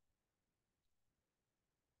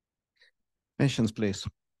 Questions, please.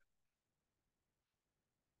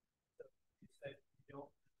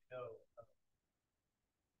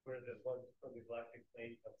 Where the ones from the galactic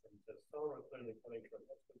plane come from. So solar are clearly coming from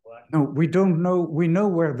the galactic. No, we don't know. We know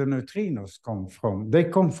where the neutrinos come from. They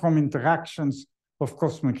come from interactions of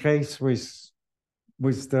cosmic rays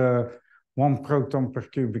with the 1 proton per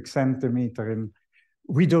cubic centimeter. And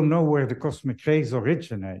we don't know where the cosmic rays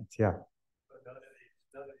originate. Yeah. But none of these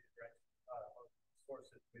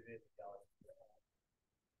sources within the galaxy.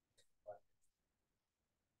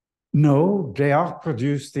 No, they are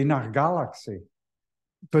produced in our galaxy,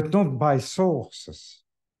 but not by sources.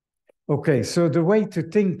 Okay, so the way to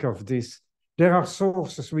think of this, there are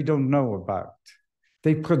sources we don't know about.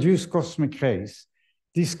 They produce cosmic rays.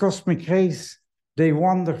 These cosmic rays, they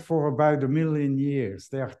wander for about 1 million years.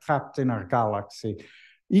 They are trapped in our galaxy.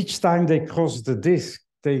 Each time they cross the disk,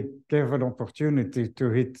 they give an opportunity to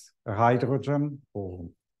hit a hydrogen or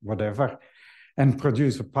whatever and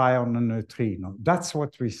produce a pion, a neutrino. That's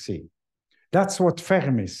what we see. That's what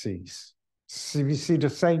Fermi sees. So we see the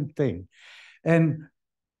same thing. And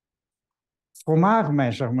from our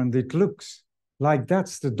measurement, it looks like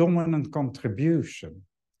that's the dominant contribution.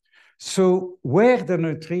 So where the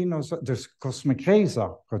neutrinos, the cosmic rays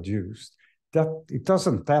are produced, that it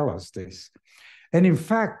doesn't tell us this. And in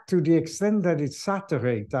fact, to the extent that it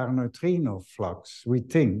saturates our neutrino flux, we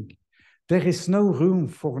think there is no room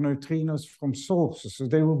for neutrinos from sources, so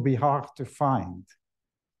they will be hard to find.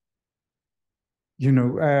 You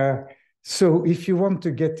know, so if you want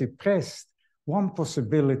to get depressed, one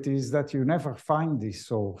possibility is that you never find these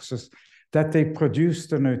sources, that they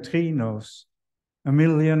produced the neutrinos 1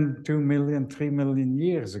 million, 2 million, 3 million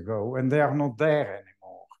years ago, and they are not there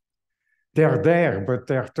anymore. They are there, but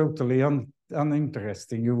they're totally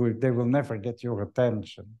uninteresting. They will never get your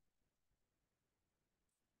attention.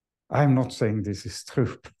 I'm not saying this is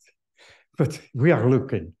true, but we are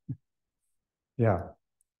looking. Yeah.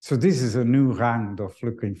 So this is a new round of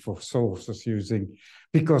looking for sources using,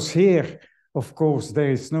 because here, of course,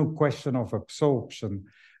 there is no question of absorption.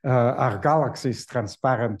 Our galaxy is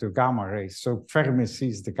transparent to gamma rays. So Fermi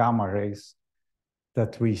sees the gamma rays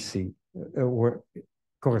that we see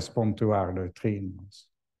correspond to our neutrinos.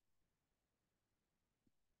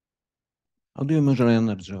 How do you measure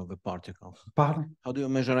energy of the particles? Pardon? How do you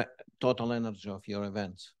measure total energy of your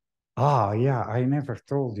events? Ah, yeah, I never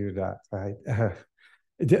told you that. Right?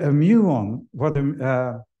 A muon, what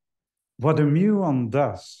a muon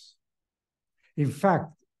does, in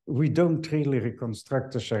fact, we don't really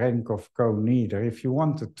reconstruct the Cherenkov cone either. If you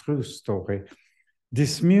want a true story,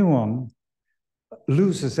 this muon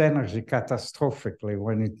loses energy catastrophically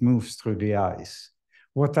when it moves through the ice.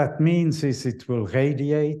 What that means is it will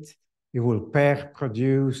radiate, it will pair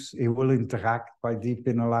produce, it will interact by deep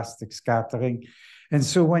inelastic scattering. And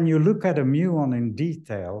so when you look at a muon in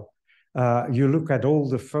detail, you look at all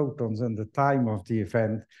the photons and the time of the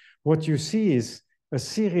event, what you see is a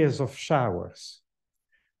series of showers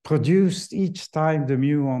produced each time the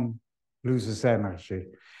muon loses energy.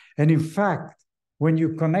 And in fact, when you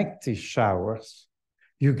connect these showers,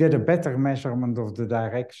 you get a better measurement of the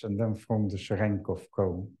direction than from the Cherenkov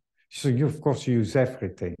cone. So you, of course, use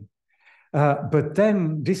everything. But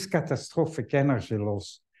then this catastrophic energy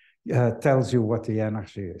loss tells you what the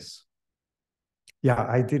energy is. Yeah,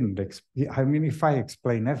 I didn't. I mean, if I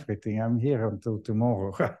explain everything, I'm here until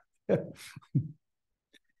tomorrow.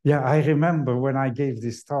 Yeah, I remember when I gave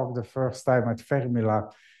this talk the first time at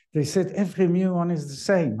Fermilab, they said every muon is the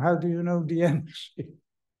same. How do you know the energy?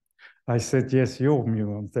 I said, yes, your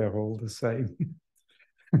muons, they're all the same.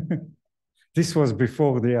 This was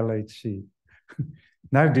before the LHC.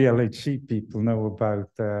 Now the LHC people know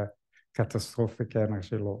about catastrophic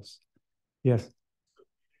energy loss. Yes.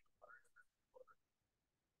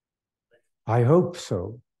 I hope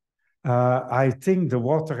so. I think the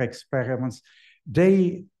water experiments,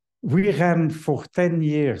 we ran for 10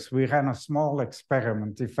 years, we ran a small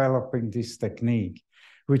experiment developing this technique,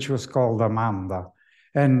 which was called Amanda.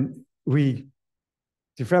 And we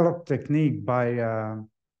developed technique by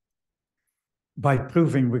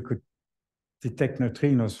proving we could detect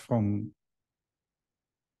neutrinos from,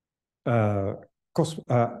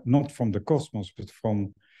 not from the cosmos, but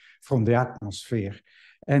from the atmosphere.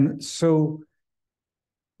 And so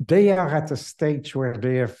they are at a stage where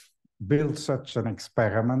they have built such an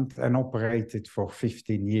experiment and operated for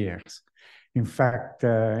 15 years. In fact,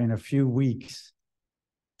 in a few weeks,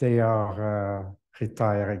 they are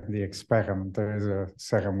retiring the experiment. There is a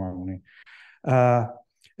ceremony.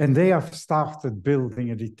 And they have started building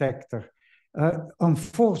a detector.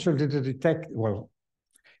 Unfortunately, the detector, well,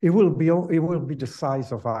 it will be the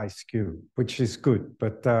size of ICECUBE, which is good,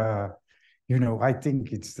 but you know, I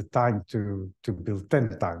think it's the time to build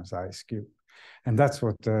 10 times ICECUBE. And that's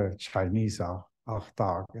what the Chinese are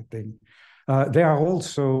targeting. There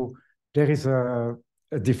is a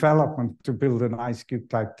development to build an ICECUBE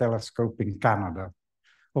type telescope in Canada,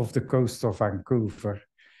 off the coast of Vancouver.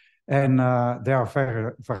 And there are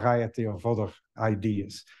a variety of other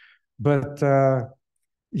ideas. But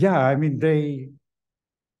yeah, I mean,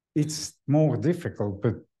 it's more difficult,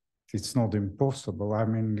 but it's not impossible. I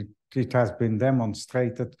mean, it has been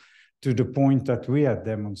demonstrated to the point that we had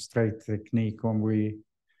demonstrated technique when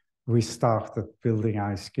we started building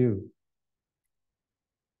ICECUBE.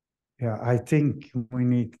 Yeah, I think we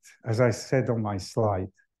need, as I said on my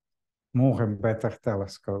slide, more and better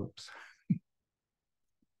telescopes.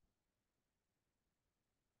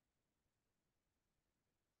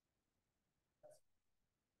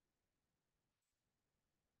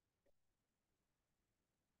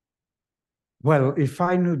 Well, if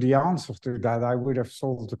I knew the answer to that, I would have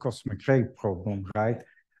solved the cosmic ray problem, right?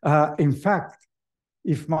 In fact,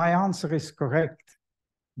 if my answer is correct,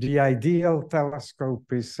 the ideal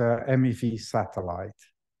telescope is MEV satellite.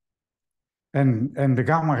 And the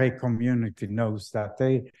gamma ray community knows that.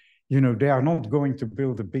 They are not going to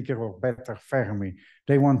build a bigger or better Fermi.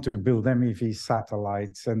 They want to build MEV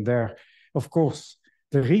satellites. And of course,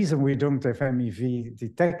 the reason we don't have MEV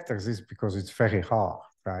detectors is because it's very hard,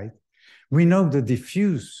 right? We know the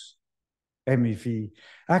diffuse MEV.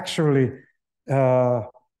 Actually,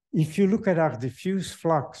 if you look at our diffuse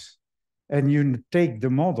flux and you take the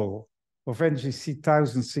model of NGC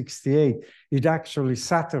 1068, it actually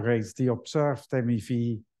saturates the observed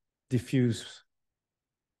MEV diffuse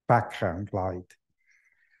background light.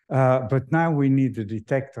 But now we need a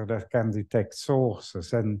detector that can detect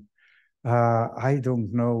sources. And I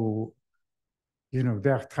don't know,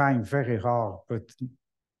 they're trying very hard, but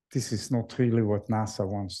this is not really what NASA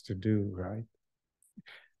wants to do, right?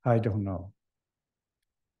 I don't know.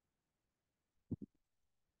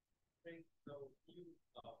 So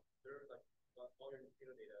there's like all your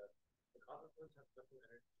neutrino data, the cosmic ones have different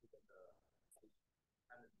energy than the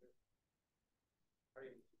atmosphere.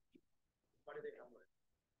 What do they come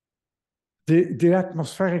with? The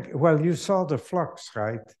atmospheric, well, you saw the flux,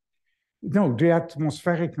 right? No, the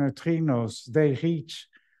atmospheric neutrinos, they reach,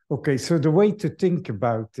 okay, so the way to think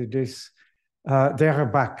about it is they're a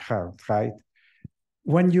background, right?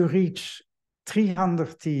 When you reach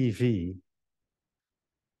 300 TeV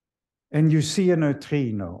and you see a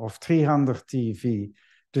neutrino of 300 TeV,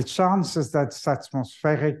 the chances that it's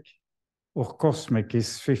atmospheric or cosmic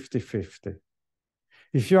is 50-50.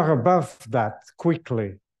 If you're above that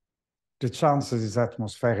quickly, the chances is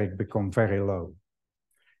atmospheric become very low.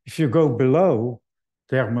 If you go below,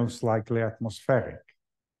 they're most likely atmospheric.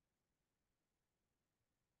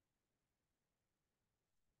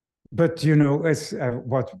 But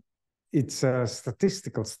it's a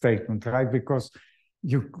statistical statement, right? Because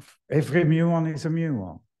every muon is a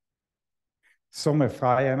muon. Some have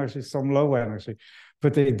high energy, some low energy.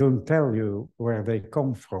 but they don't tell you where they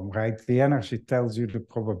come from, right? The energy tells you the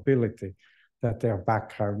probability that they're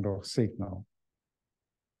background or signal.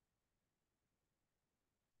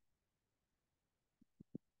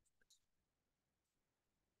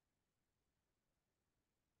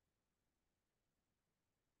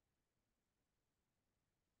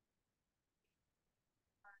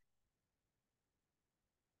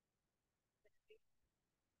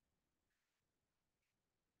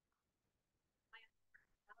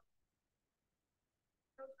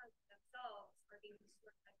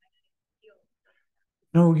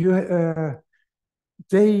 No, the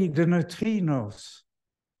neutrinos,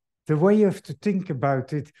 the way you have to think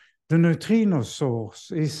about it, the neutrino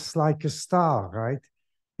source is like a star, right?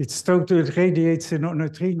 It radiates in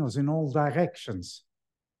neutrinos in all directions.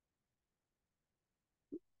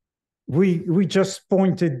 We just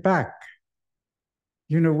pointed back.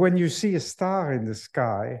 You know, when you see a star in the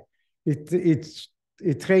sky,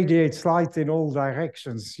 it radiates light in all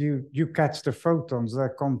directions. You catch the photons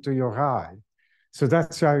that come to your eye. So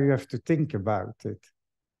that's how you have to think about it.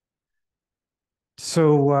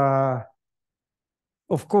 So,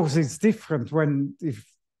 of course, it's different if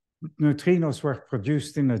neutrinos were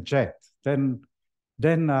produced in a jet, then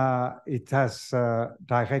it has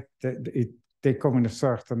they come in a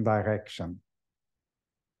certain direction.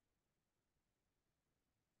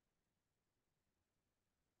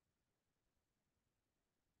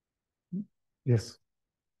 Yes,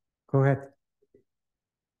 go ahead.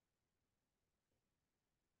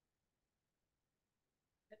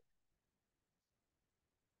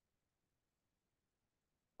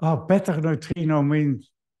 Oh, better neutrino means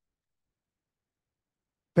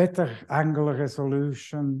better angular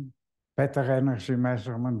resolution, better energy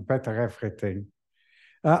measurement, better everything.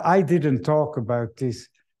 I didn't talk about this,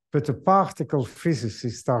 but the particle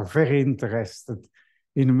physicists are very interested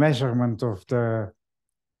in measurement of the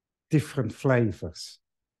different flavors.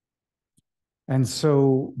 And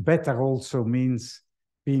so better also means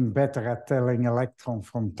being better at telling electron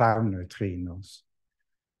from tau neutrinos.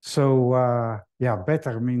 So yeah,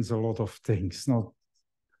 better means a lot of things,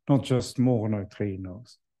 not just more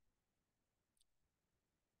neutrinos.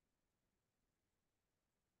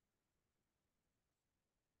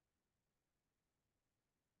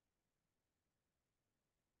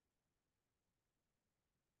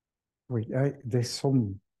 Wait, there's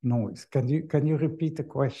some noise. Can you repeat the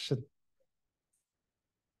question?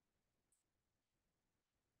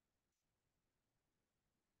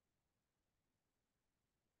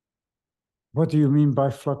 What do you mean by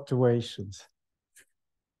fluctuations?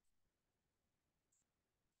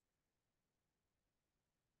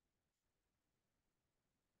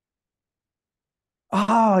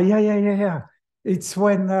 Ah, yeah. It's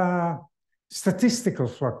when statistical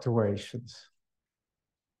fluctuations.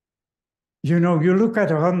 You know, you look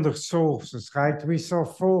at 100 sources, right? We saw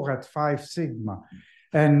 4 at 5 sigma.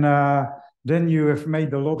 And then you have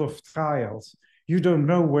made a lot of trials. You don't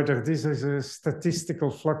know whether this is a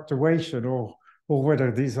statistical fluctuation or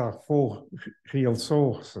whether these are 4 real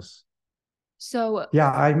sources. So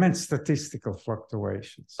yeah, I meant statistical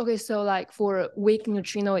fluctuations. Okay, so like for weak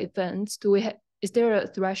neutrino events, is there a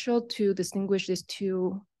threshold to distinguish these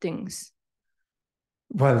two things?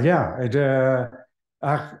 Well, yeah,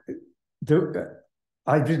 I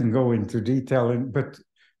didn't go into detail, but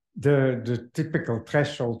the typical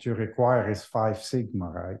threshold you require is 5 sigma,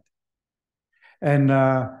 right? And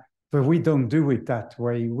but we don't do it that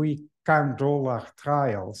way. We count all our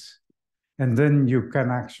trials, and then you can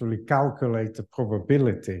actually calculate the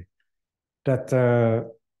probability that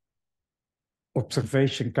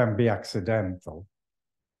observation can be accidental,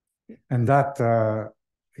 and that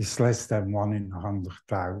is less than 1 in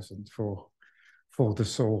 100,000 for the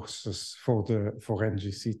sources for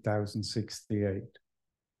NGC 1068.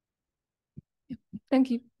 Thank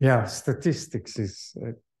you. Yeah, statistics is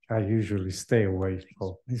I usually stay away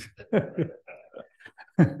from.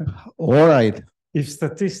 All right. If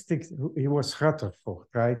statistics, it was Rutherford,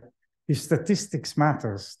 right? If statistics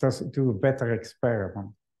matters, does it do a better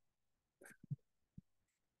experiment?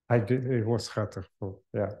 It was Rutherford,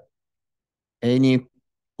 yeah. Any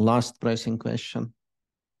last pressing question?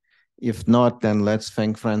 If not, then let's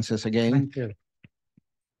thank Francis again. Thank you.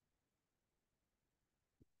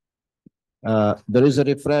 There is a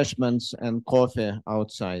refreshments and coffee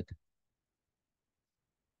outside.